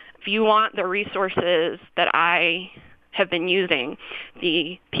 If you want the resources that I have been using,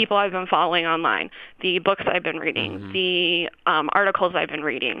 the people I've been following online, the books I've been reading, the articles I've been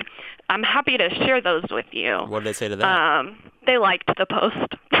reading, I'm happy to share those with you. What did they say to that? They liked the post.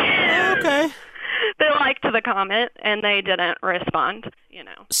 Okay. They liked the comment, and they didn't respond,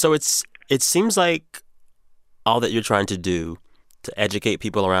 So it seems like all that you're trying to do to educate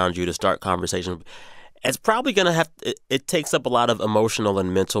people around you, to start conversation, it's probably going to it takes up a lot of emotional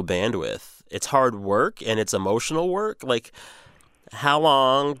and mental bandwidth. It's hard work and it's emotional work. Like, how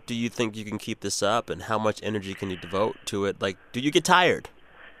long do you think you can keep this up, and how much energy can you devote to it? Like, do you get tired?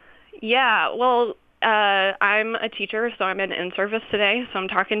 Yeah, well, I'm a teacher, so I'm in service today, so I'm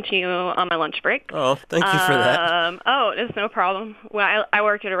talking to you on my lunch break. Oh, thank you for that. Oh, it's no problem. Well, I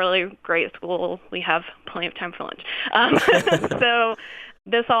work at a really great school. We have plenty of time for lunch. So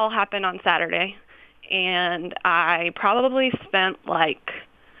this all happened on Saturday, and I probably spent I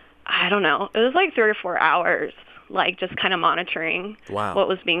don't know, it was 3 or 4 hours, just kind of monitoring what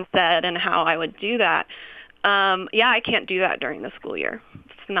was being said and how I would do that. I can't do that during the school year.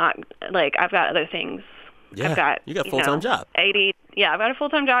 It's not I've got other things. Yeah, you got a full-time job. I've got a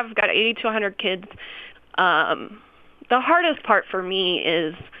full-time job. I've got 80 to 100 kids. The hardest part for me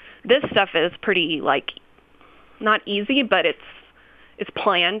is this stuff is pretty not easy, but it's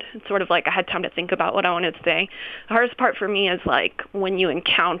planned. It's sort of I had time to think about what I wanted to say. The hardest part for me is when you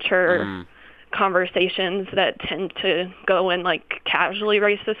encounter conversations that tend to go in casually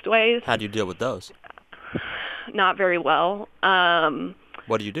racist ways. How do you deal with those? Not very well.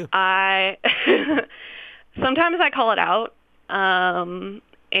 What do you do? Sometimes I call it out.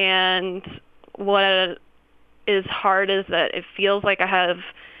 And what is hard is that it feels like I have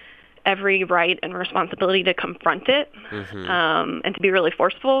every right and responsibility to confront it, and to be really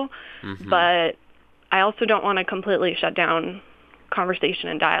forceful. But I also don't want to completely shut down conversation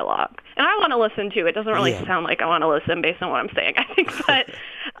and dialogue. And I want to listen too. It doesn't really sound like I want to listen based on what I'm saying, I think. But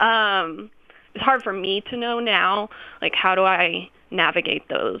it's hard for me to know now, how do I navigate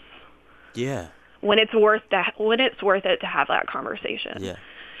those? Yeah. When it's worth it to have that conversation. Yeah.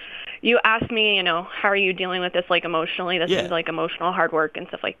 You asked me, how are you dealing with this emotionally? This is emotional hard work and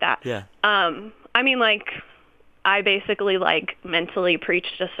stuff like that. Yeah. I basically mentally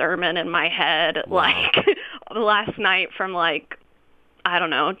preached a sermon in my head last night from 2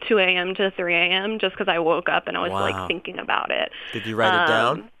 a.m. to 3 a.m. just because I woke up and I was thinking about it. Did you write it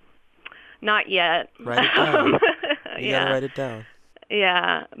down? Not yet. Write it down. You gotta write it down.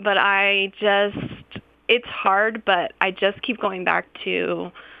 Yeah, but it's hard, but I just keep going back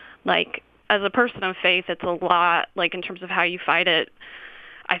to, as a person of faith, it's a lot, in terms of how you fight it.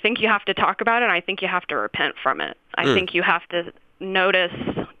 I think you have to talk about it, and I think you have to repent from it. I think you have to notice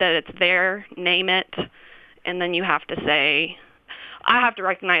that it's there, name it, and then you have to say, I have to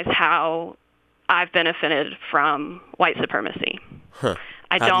recognize how I've benefited from white supremacy. Huh.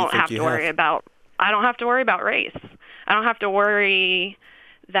 I don't have to worry about race. I don't have to worry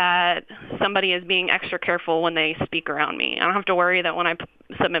that somebody is being extra careful when they speak around me. I don't have to worry that when I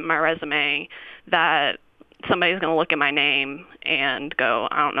submit my resume that somebody's going to look at my name and go,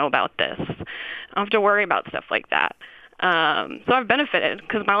 I don't know about this. I don't have to worry about stuff like that. So I've benefited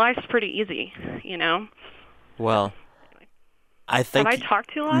because my life's pretty easy, Well, I think... Have I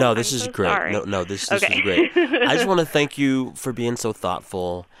talked too long? No, this is great. Sorry. No, this is great. I just want to thank you for being so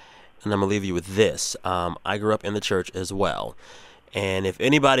thoughtful, and I'm going to leave you with this. I grew up in the church as well, and if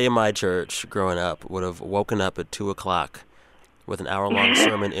anybody in my church growing up would have woken up at 2 o'clock with an hour-long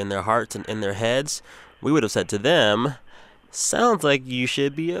sermon in their hearts and in their heads, we would have said to them, sounds like you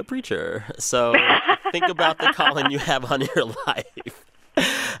should be a preacher. So think about the calling you have on your life.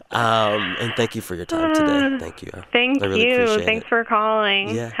 And thank you for your time today. Thank you. Thank you. Thanks for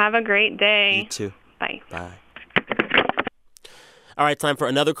calling. Yeah. Have a great day. You too. Bye. Bye. All right, time for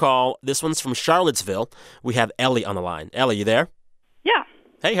another call. This one's from Charlottesville. We have Ellie on the line. Ellie, you there? Yeah.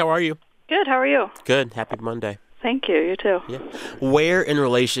 Hey, how are you? Good. How are you? Good. Happy Monday. Thank you. You too. Yeah. Where in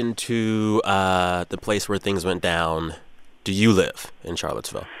relation to the place where things went down do you live in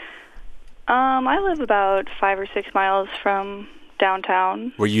Charlottesville? I live about 5 or 6 miles from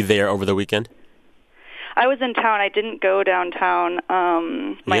downtown. Were you there over the weekend? I was in town. I didn't go downtown.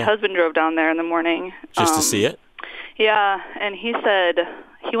 My husband drove down there in the morning. Just to see it? Yeah, and he said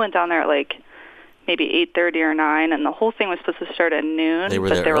he went down there at maybe 8:30 or 9, and the whole thing was supposed to start at noon. They were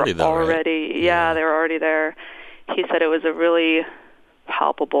there early, though, right? Yeah, they were already there. He said it was a really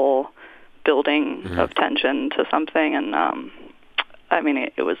palpable building of tension to something, and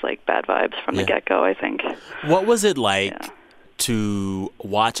it was bad vibes from the get-go, I think. What was it like to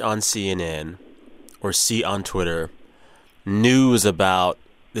watch on CNN or see on Twitter news about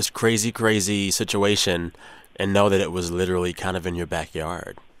this crazy, crazy situation and know that it was literally kind of in your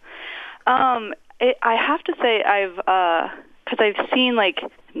backyard? I have to say because I've seen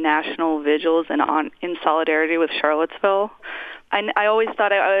national vigils in solidarity with Charlottesville. I always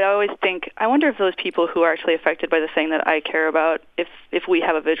think, I wonder if those people who are actually affected by the thing that I care about, if we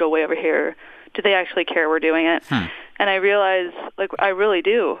have a vigil way over here, do they actually care we're doing it? And I realize, I really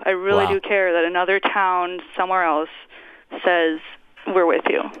do. I really do care that another town somewhere else says, we're with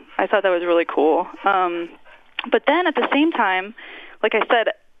you. I thought that was really cool. But then at the same time, like I said,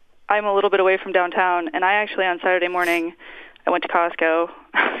 I'm a little bit away from downtown, and I actually on Saturday morning, I went to Costco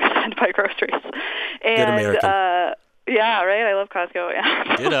to buy groceries. And, good American. Yeah, right? I love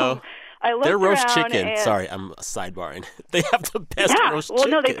Costco. Ditto. I looked their roast around chicken. and, Sorry, I'm sidebarring. They have the best roast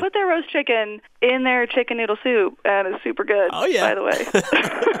chicken. Well, no, they put their roast chicken in their chicken noodle soup, and it's super good, oh, yeah. by the way.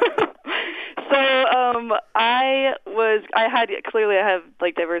 So I have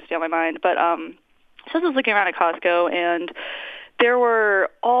like diversity on my mind, but so I was looking around at Costco, and there were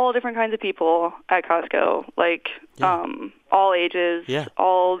all different kinds of people at Costco, like all ages,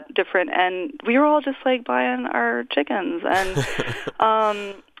 all different, and we were all just like buying our chickens,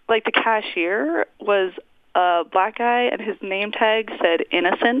 and like the cashier was a black guy, and his name tag said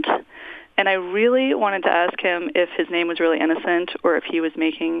innocent. And I really wanted to ask him if his name was really innocent or if he was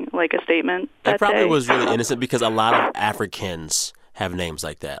making like a statement that It probably day. was really innocent because a lot of Africans have names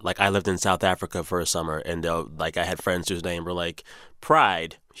like that. Like I lived in South Africa for a summer, and I had friends whose name were like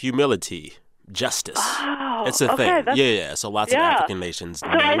Pride, Humility, Justice. Oh, it's a thing. Yeah. So lots of African nations. So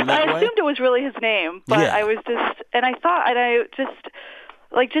I assumed it was really his name, but I was just, and I thought, and I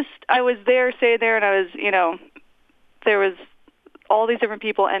I was there, stayed there, and I was, there was all these different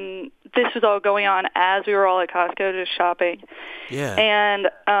people, and this was all going on as we were all at Costco just shopping. Yeah. And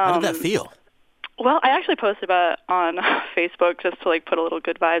how did that feel? Well, I actually posted about it on Facebook just to like put a little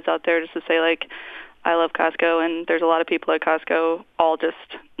good vibes out there, just to say like I love Costco, and there's a lot of people at Costco all just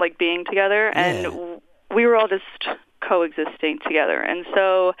like being together, and we were all just coexisting together. And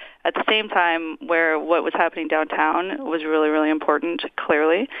so at the same time, where what was happening downtown was really, really important,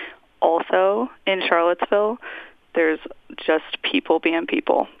 clearly, also in Charlottesville, there's just people being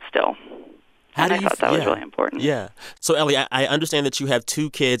people still. I thought that was really important. Yeah. So, Ellie, I understand that you have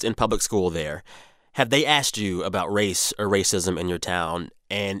 2 kids in public school there. Have they asked you about race or racism in your town?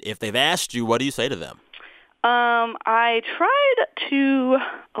 And if they've asked you, what do you say to them? I tried to,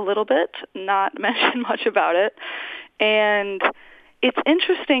 a little bit, not mention much about it. And it's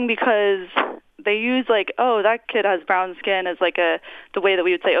interesting because they use like, oh, that kid has brown skin as like the way that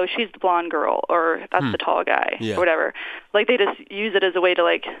we would say, oh, she's the blonde girl, or that's the tall guy, or whatever. Like they just use it as a way to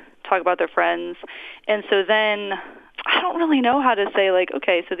like talk about their friends. And so then I don't really know how to say like,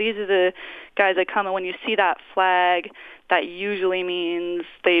 okay, so these are the guys that come, and when you see that flag, that usually means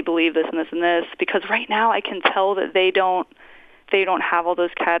they believe this and this and this, because right now I can tell that they don't have all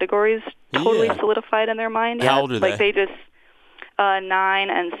those categories totally solidified in their mind. How old are like they just 9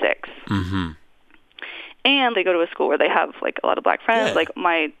 and 6. Mm-hmm. And they go to a school where they have like a lot of black friends. Like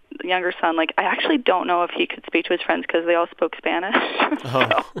my younger son, like I actually don't know if he could speak to his friends because they all spoke Spanish. So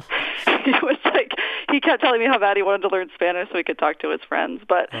he was like, he kept telling me how bad he wanted to learn Spanish so he could talk to his friends.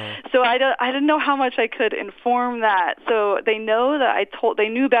 But so I didn't know how much I could inform that. So they know that they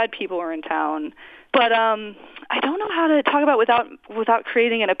knew bad people were in town. But I don't know how to talk about without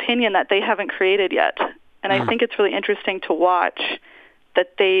creating an opinion that they haven't created yet. And I think it's really interesting to watch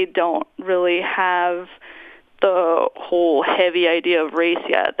that they don't really have the whole heavy idea of race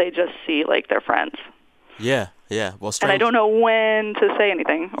yet. They just see like their friends. Yeah. Well, and I don't know when to say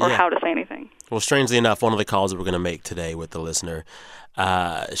anything or how to say anything. Well, strangely enough, one of the calls that we're going to make today with the listener,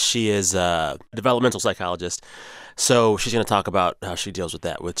 she is a developmental psychologist. So she's going to talk about how she deals with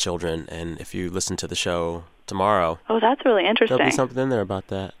that with children. And if you listen to the show tomorrow, that's really interesting. There'll be something in there about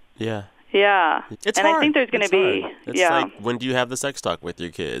that. Yeah. Yeah. It's and hard. I think there's going to be, It's like, when do you have the sex talk with your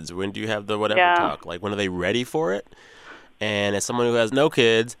kids? When do you have the whatever talk? Like, when are they ready for it? And as someone who has no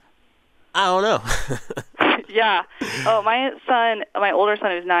kids, I don't know. Yeah. Oh, my older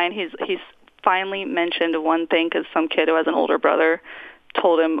son who's 9, he's finally mentioned one thing because some kid who has an older brother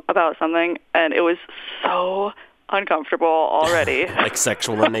told him about something, and it was so uncomfortable already. Like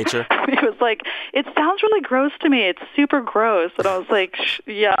sexual in nature? He was like, it sounds really gross to me. It's super gross. And I was like,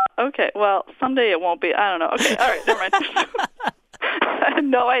 yeah, okay, well, someday it won't be. I don't know. Okay, all right, never mind. I had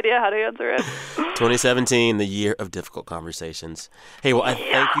no idea how to answer it. 2017, the year of difficult conversations. Hey, well, I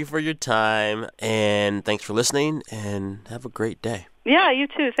thank you for your time, and thanks for listening, and have a great day. Yeah, you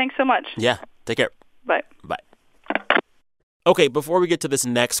too. Thanks so much. Yeah, take care. Bye. Bye. Okay, before we get to this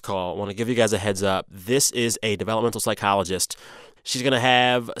next call, I want to give you guys a heads up. This is a developmental psychologist. She's going to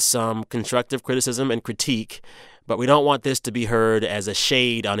have some constructive criticism and critique, but we don't want this to be heard as a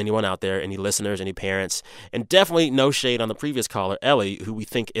shade on anyone out there, any listeners, any parents, and definitely no shade on the previous caller, Ellie, who we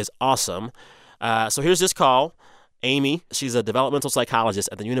think is awesome. So here's this call. Amy, she's a developmental psychologist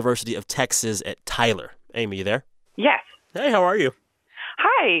at the University of Texas at Tyler. Amy, you there? Yes. Hey, how are you?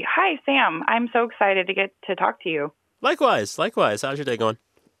 Hi, Sam. I'm so excited to get to talk to you. Likewise. How's your day going?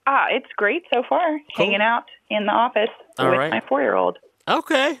 It's great so far. Cool. Hanging out in the office with my 4-year-old.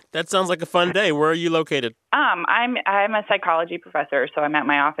 Okay, that sounds like a fun day. Where are you located? I'm a psychology professor, so I'm at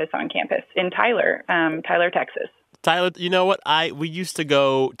my office on campus in Tyler, Texas. Tyler, you know what? We used to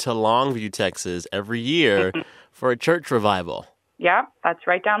go to Longview, Texas every year for a church revival. Yeah, that's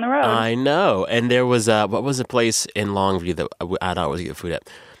right down the road. I know. And there was, what was a place in Longview that I'd always get food at?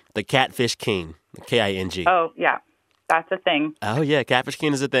 The Catfish King, King. Oh, yeah. That's a thing. Oh, yeah. Catfish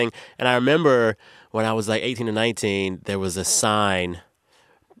King is a thing. And I remember when I was like 18 or 19, there was a sign,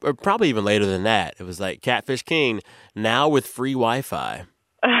 or probably even later than that. It was like Catfish King, now with free Wi-Fi.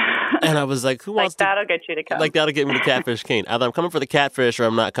 And I was like, who wants to? That'll get you to come. Like, that'll get me to Catfish King. Either I'm coming for the catfish or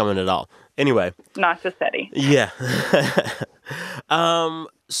I'm not coming at all. Anyway. Not so steady. Yeah.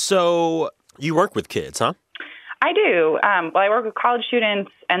 So you work with kids, huh? I do. Well, I work with college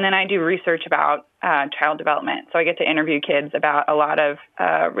students, and then I do research about child development. So I get to interview kids about a lot of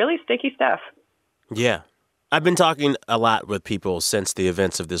really sticky stuff. Yeah. I've been talking a lot with people since the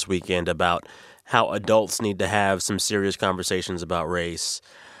events of this weekend about how adults need to have some serious conversations about race.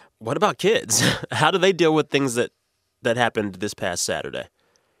 What about kids? How do they deal with things that happened this past Saturday?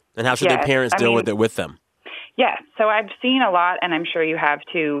 And how should their parents deal with it with them? Yeah, so I've seen a lot, and I'm sure you have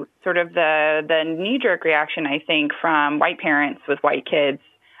too, sort of the knee-jerk reaction, I think, from white parents with white kids.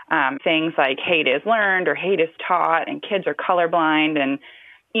 Things like hate is learned or hate is taught, and kids are colorblind, and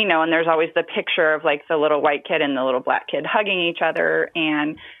and there's always the picture of like the little white kid and the little black kid hugging each other.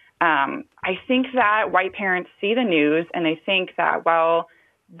 And I think that white parents see the news and they think that, well,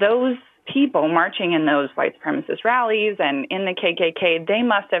 those people marching in those white supremacist rallies and in the KKK, they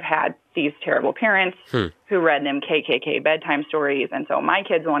must have had these terrible parents who read them KKK bedtime stories, and so my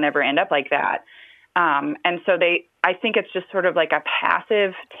kids won't ever end up like that. And so I think it's just sort of like a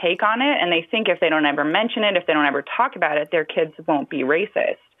passive take on it, and they think if they don't ever mention it, if they don't ever talk about it, their kids won't be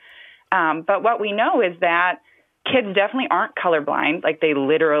racist. But what we know is that kids definitely aren't colorblind, like they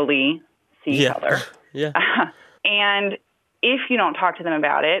literally see color. Yeah. And if you don't talk to them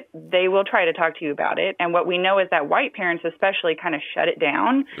about it, they will try to talk to you about it. And what we know is that white parents especially kind of shut it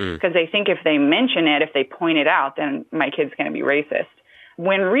down because they think if they mention it, if they point it out, then my kid's going to be racist.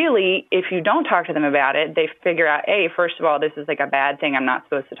 When really, if you don't talk to them about it, they figure out, A, first of all, this is like a bad thing I'm not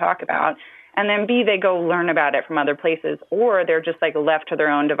supposed to talk about. And then B, they go learn about it from other places, or they're just like left to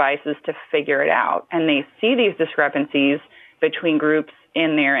their own devices to figure it out. And they see these discrepancies between groups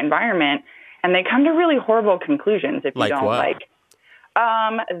in their environment, and they come to really horrible conclusions if you don't like.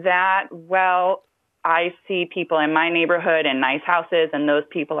 That, well, I see people in my neighborhood in nice houses, and those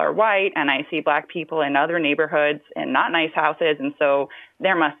people are white, and I see black people in other neighborhoods in not nice houses, and so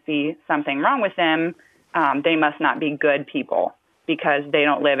there must be something wrong with them. They must not be good people because they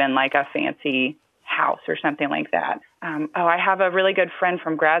don't live in like a fancy house or something like that. I have a really good friend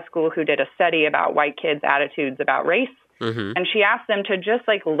from grad school who did a study about white kids' attitudes about race. And she asked them to just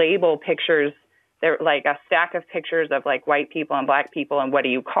like label pictures. They're like a stack of pictures of like white people and black people, and what do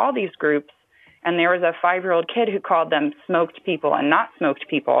you call these groups? And there was a 5-year-old kid who called them smoked people and not smoked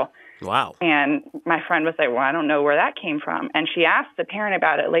people. Wow. And my friend was like, well, I don't know where that came from. And she asked the parent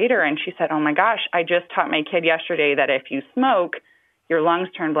about it later, and she said, oh my gosh, I just taught my kid yesterday that if you smoke, your lungs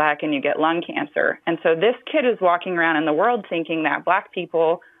turn black and you get lung cancer. And so this kid is walking around in the world thinking that black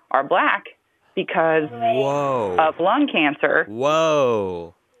people are black because of lung cancer.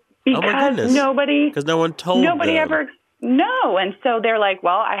 Whoa. Because because no one told nobody them. ever. No. And so they're like,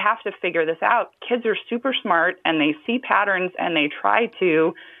 well, I have to figure this out. Kids are super smart and they see patterns and they try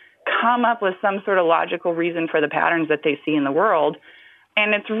to come up with some sort of logical reason for the patterns that they see in the world.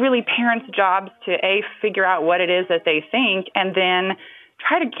 And it's really parents' jobs to, A, figure out what it is that they think and then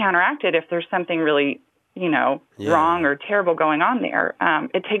try to counteract it if there's something really, wrong or terrible going on there.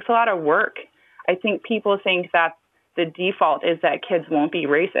 It takes a lot of work. I think people think that the default is that kids won't be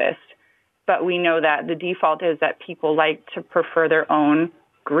racist, but we know that the default is that people like to prefer their own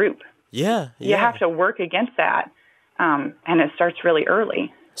group. Yeah. You have to work against that, and it starts really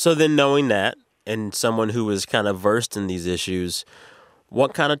early. So then knowing that, and someone who is kind of versed in these issues,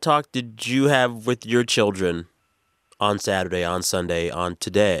 what kind of talk did you have with your children on Saturday, on Sunday, on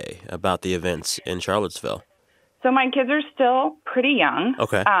today about the events in Charlottesville? So my kids are still pretty young.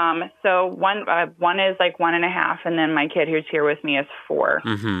 Okay. So one is like 1.5, and then my kid who's here with me is 4.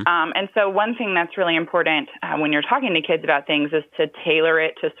 And so one thing that's really important when you're talking to kids about things is to tailor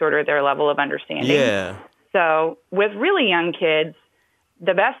it to sort of their level of understanding. Yeah. So with really young kids,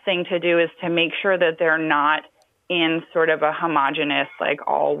 the best thing to do is to make sure that they're not in sort of a homogenous, like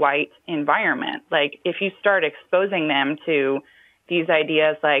all-white environment. Like if you start exposing them to these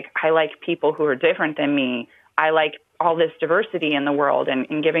ideas like, I like people who are different than me, I like all this diversity in the world,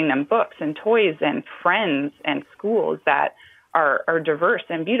 and giving them books and toys and friends and schools that are diverse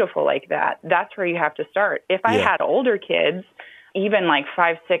and beautiful like that, that's where you have to start. If I had older kids, even like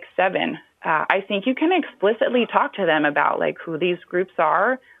 5, 6, 7, I think you can explicitly talk to them about like who these groups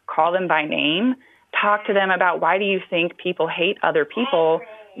are, call them by name, talk to them about why do you think people hate other people?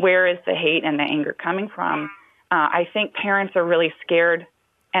 Where is the hate and the anger coming from? I think parents are really scared.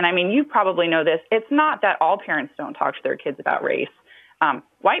 And I mean, you probably know this. It's not that all parents don't talk to their kids about race.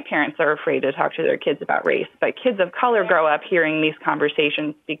 White parents are afraid to talk to their kids about race, but kids of color grow up hearing these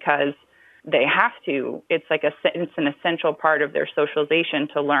conversations because they have to. It's like it's an essential part of their socialization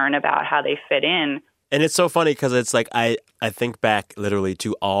to learn about how they fit in. And it's so funny because it's like I think back literally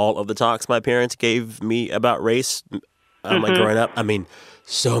to all of the talks my parents gave me about race. Like growing up, I mean,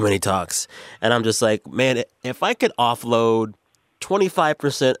 so many talks. And I'm just like, man, if I could offload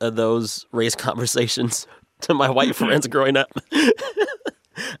 25% of those race conversations to my white friends growing up,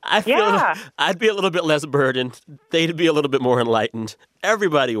 I feel I'd be a little bit less burdened. They'd be a little bit more enlightened.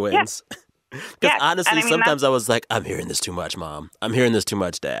 Everybody wins. Because honestly, sometimes I was like, I'm hearing this too much, Mom. I'm hearing this too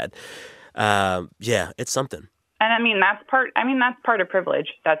much, Dad. It's something. And I mean, that's part of privilege.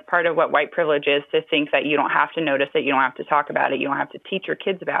 That's part of what white privilege is, to think that you don't have to notice it. You don't have to talk about it. You don't have to teach your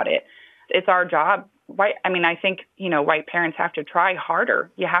kids about it. It's our job. I think, white parents have to try harder.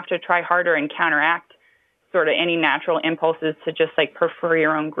 You have to try harder and counteract sort of any natural impulses to just like prefer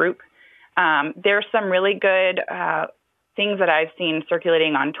your own group. There's some really good things that I've seen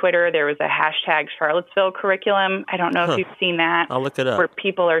circulating on Twitter. There was a hashtag Charlottesville curriculum. I don't know if you've seen that. I'll look it up. Where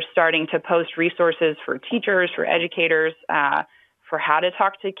people are starting to post resources for teachers, for educators, for how to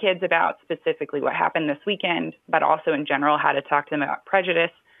talk to kids about specifically what happened this weekend, but also in general, how to talk to them about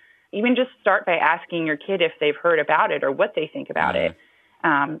prejudice. Even just start by asking your kid if they've heard about it or what they think about it.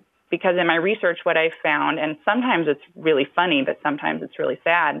 Because in my research, what I found, and sometimes it's really funny, but sometimes it's really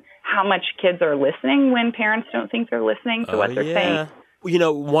sad, how much kids are listening when parents don't think they're listening to what they're saying.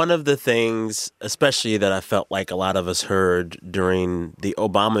 One of the things, especially that I felt like a lot of us heard during the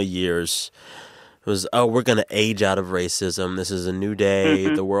Obama years, was, we're going to age out of racism. This is a new day.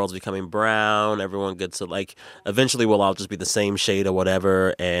 The world's becoming brown. Everyone gets to, eventually we'll all just be the same shade or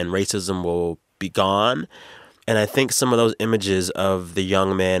whatever, and racism will be gone. And I think some of those images of the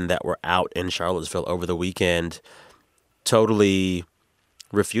young men that were out in Charlottesville over the weekend totally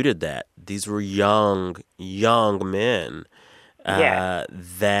refuted that. These were young men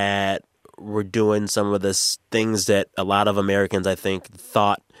that were doing some of the things that a lot of Americans, I think,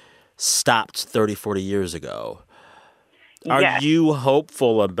 thought stopped 30, 40 years ago. Are you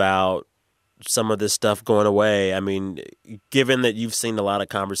hopeful about some of this stuff going away? I mean, given that you've seen a lot of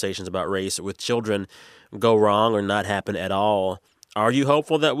conversations about race with children go wrong or not happen at all, are you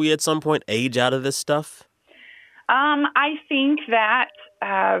hopeful that we at some point age out of this stuff? I think that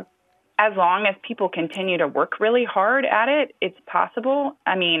as long as people continue to work really hard at it, it's possible.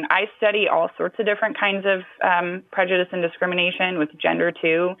 I mean, I study all sorts of different kinds of prejudice and discrimination, with gender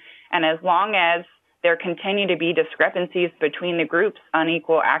too. And as long as there continue to be discrepancies between the groups,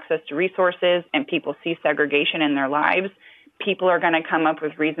 unequal access to resources, and people see segregation in their lives, people are going to come up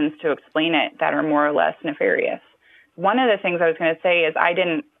with reasons to explain it that are more or less nefarious. One of the things I was going to say is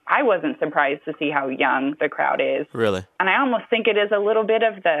I wasn't surprised to see how young the crowd is. Really? And I almost think it is a little bit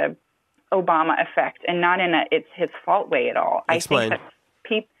of the Obama effect, and not in it's his fault way at all. Explain.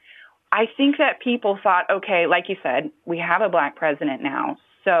 I think that people thought, okay, like you said, we have a black president now,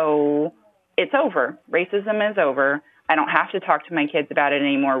 so it's over. Racism is over. I don't have to talk to my kids about it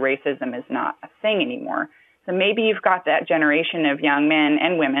anymore. Racism is not a thing anymore. So maybe you've got that generation of young men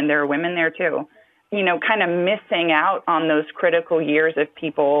and women, there are women there too, kind of missing out on those critical years of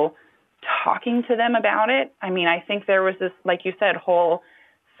people talking to them about it. I mean, I think there was this, like you said, whole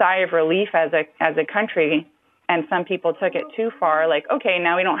sigh of relief as a country, and some people took it too far, like, okay,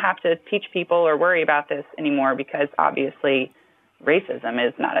 now we don't have to teach people or worry about this anymore because obviously racism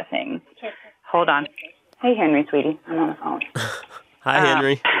is not a thing. Hold on. Hey, Henry, sweetie. I'm on the phone. Hi,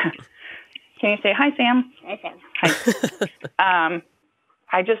 Henry. Can you say hi, Sam? Hi, Sam. Hi.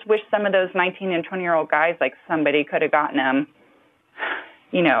 I just wish some of those 19 and 20-year-old guys, somebody could have gotten them,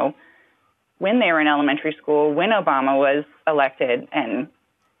 when they were in elementary school, when Obama was elected, and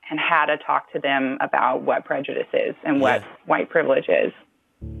had to talk to them about what prejudice is and what white privilege is.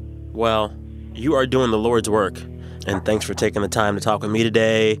 Well, you are doing the Lord's work, and thanks for taking the time to talk with me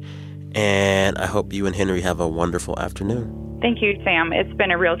today, and I hope you and Henry have a wonderful afternoon. Thank you, Sam. It's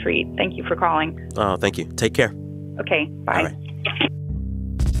been a real treat. Thank you for calling. Oh, thank you. Take care. Okay, bye. All right.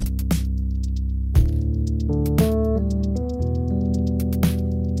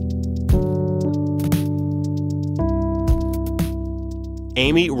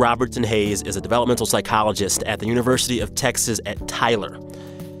 Amy Robertson Hayes is a developmental psychologist at the University of Texas at Tyler.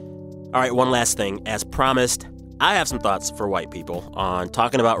 All right, one last thing. As promised, I have some thoughts for white people on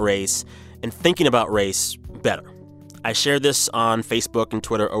talking about race and thinking about race better. I shared this on Facebook and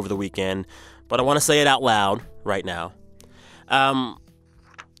Twitter over the weekend, but I want to say it out loud right now.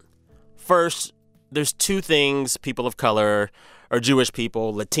 First, there's two things people of color or Jewish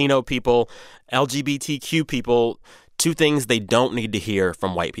people, Latino people, LGBTQ people, two things they don't need to hear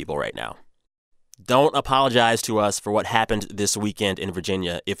from white people right now. Don't apologize to us for what happened this weekend in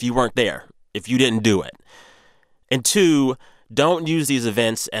Virginia if you weren't there, if you didn't do it. And two, don't use these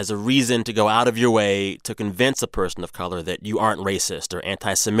events as a reason to go out of your way to convince a person of color that you aren't racist or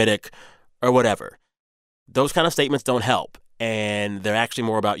anti-Semitic or whatever. Those kind of statements don't help, and they're actually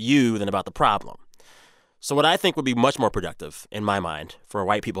more about you than about the problem. So what I think would be much more productive, in my mind, for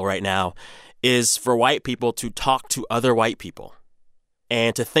white people right now is for white people to talk to other white people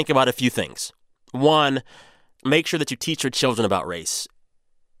and to think about a few things. One, make sure that you teach your children about race.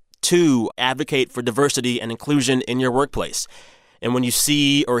 Two, advocate for diversity and inclusion in your workplace. And when you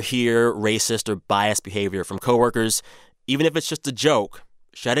see or hear racist or biased behavior from coworkers, even if it's just a joke,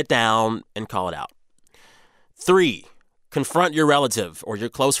 shut it down and call it out. Three, confront your relative or your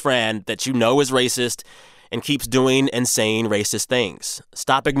close friend that you know is racist and keeps doing and saying racist things.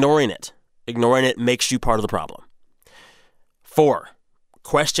 Stop ignoring it. Ignoring it makes you part of the problem. 4,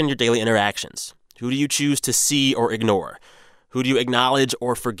 question your daily interactions. Who do you choose to see or ignore? Who do you acknowledge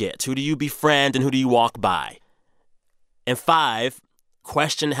or forget? Who do you befriend and who do you walk by? And 5,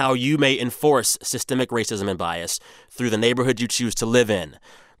 question how you may enforce systemic racism and bias through the neighborhood you choose to live in,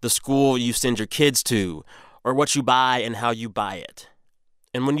 the school you send your kids to, or what you buy and how you buy it.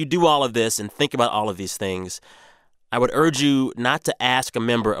 And when you do all of this and think about all of these things, I would urge you not to ask a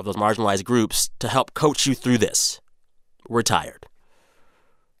member of those marginalized groups to help coach you through this. We're tired.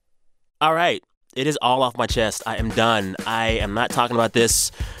 All right. It is all off my chest. I am done. I am not talking about this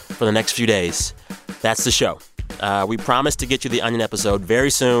for the next few days. That's the show. We promise to get you the Onion episode very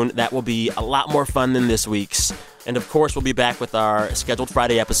soon. That will be a lot more fun than this week's. And, of course, we'll be back with our scheduled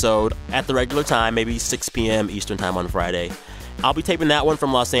Friday episode at the regular time, maybe 6 p.m. Eastern time on Friday. I'll be taping that one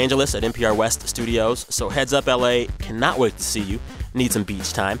from Los Angeles at NPR West Studios. So heads up, LA. Cannot wait to see you. Need some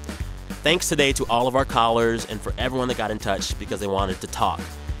beach time. Thanks today to all of our callers and for everyone that got in touch because they wanted to talk.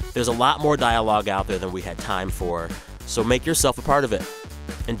 There's a lot more dialogue out there than we had time for, so make yourself a part of it.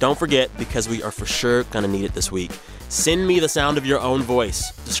 And don't forget, because we are for sure going to need it this week, send me the sound of your own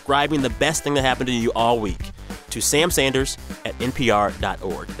voice describing the best thing that happened to you all week to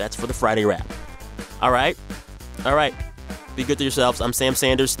samsanders@npr.org. That's for the Friday wrap. All right? All right. Be good to yourselves. I'm Sam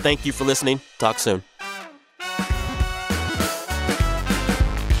Sanders. Thank you for listening. Talk soon.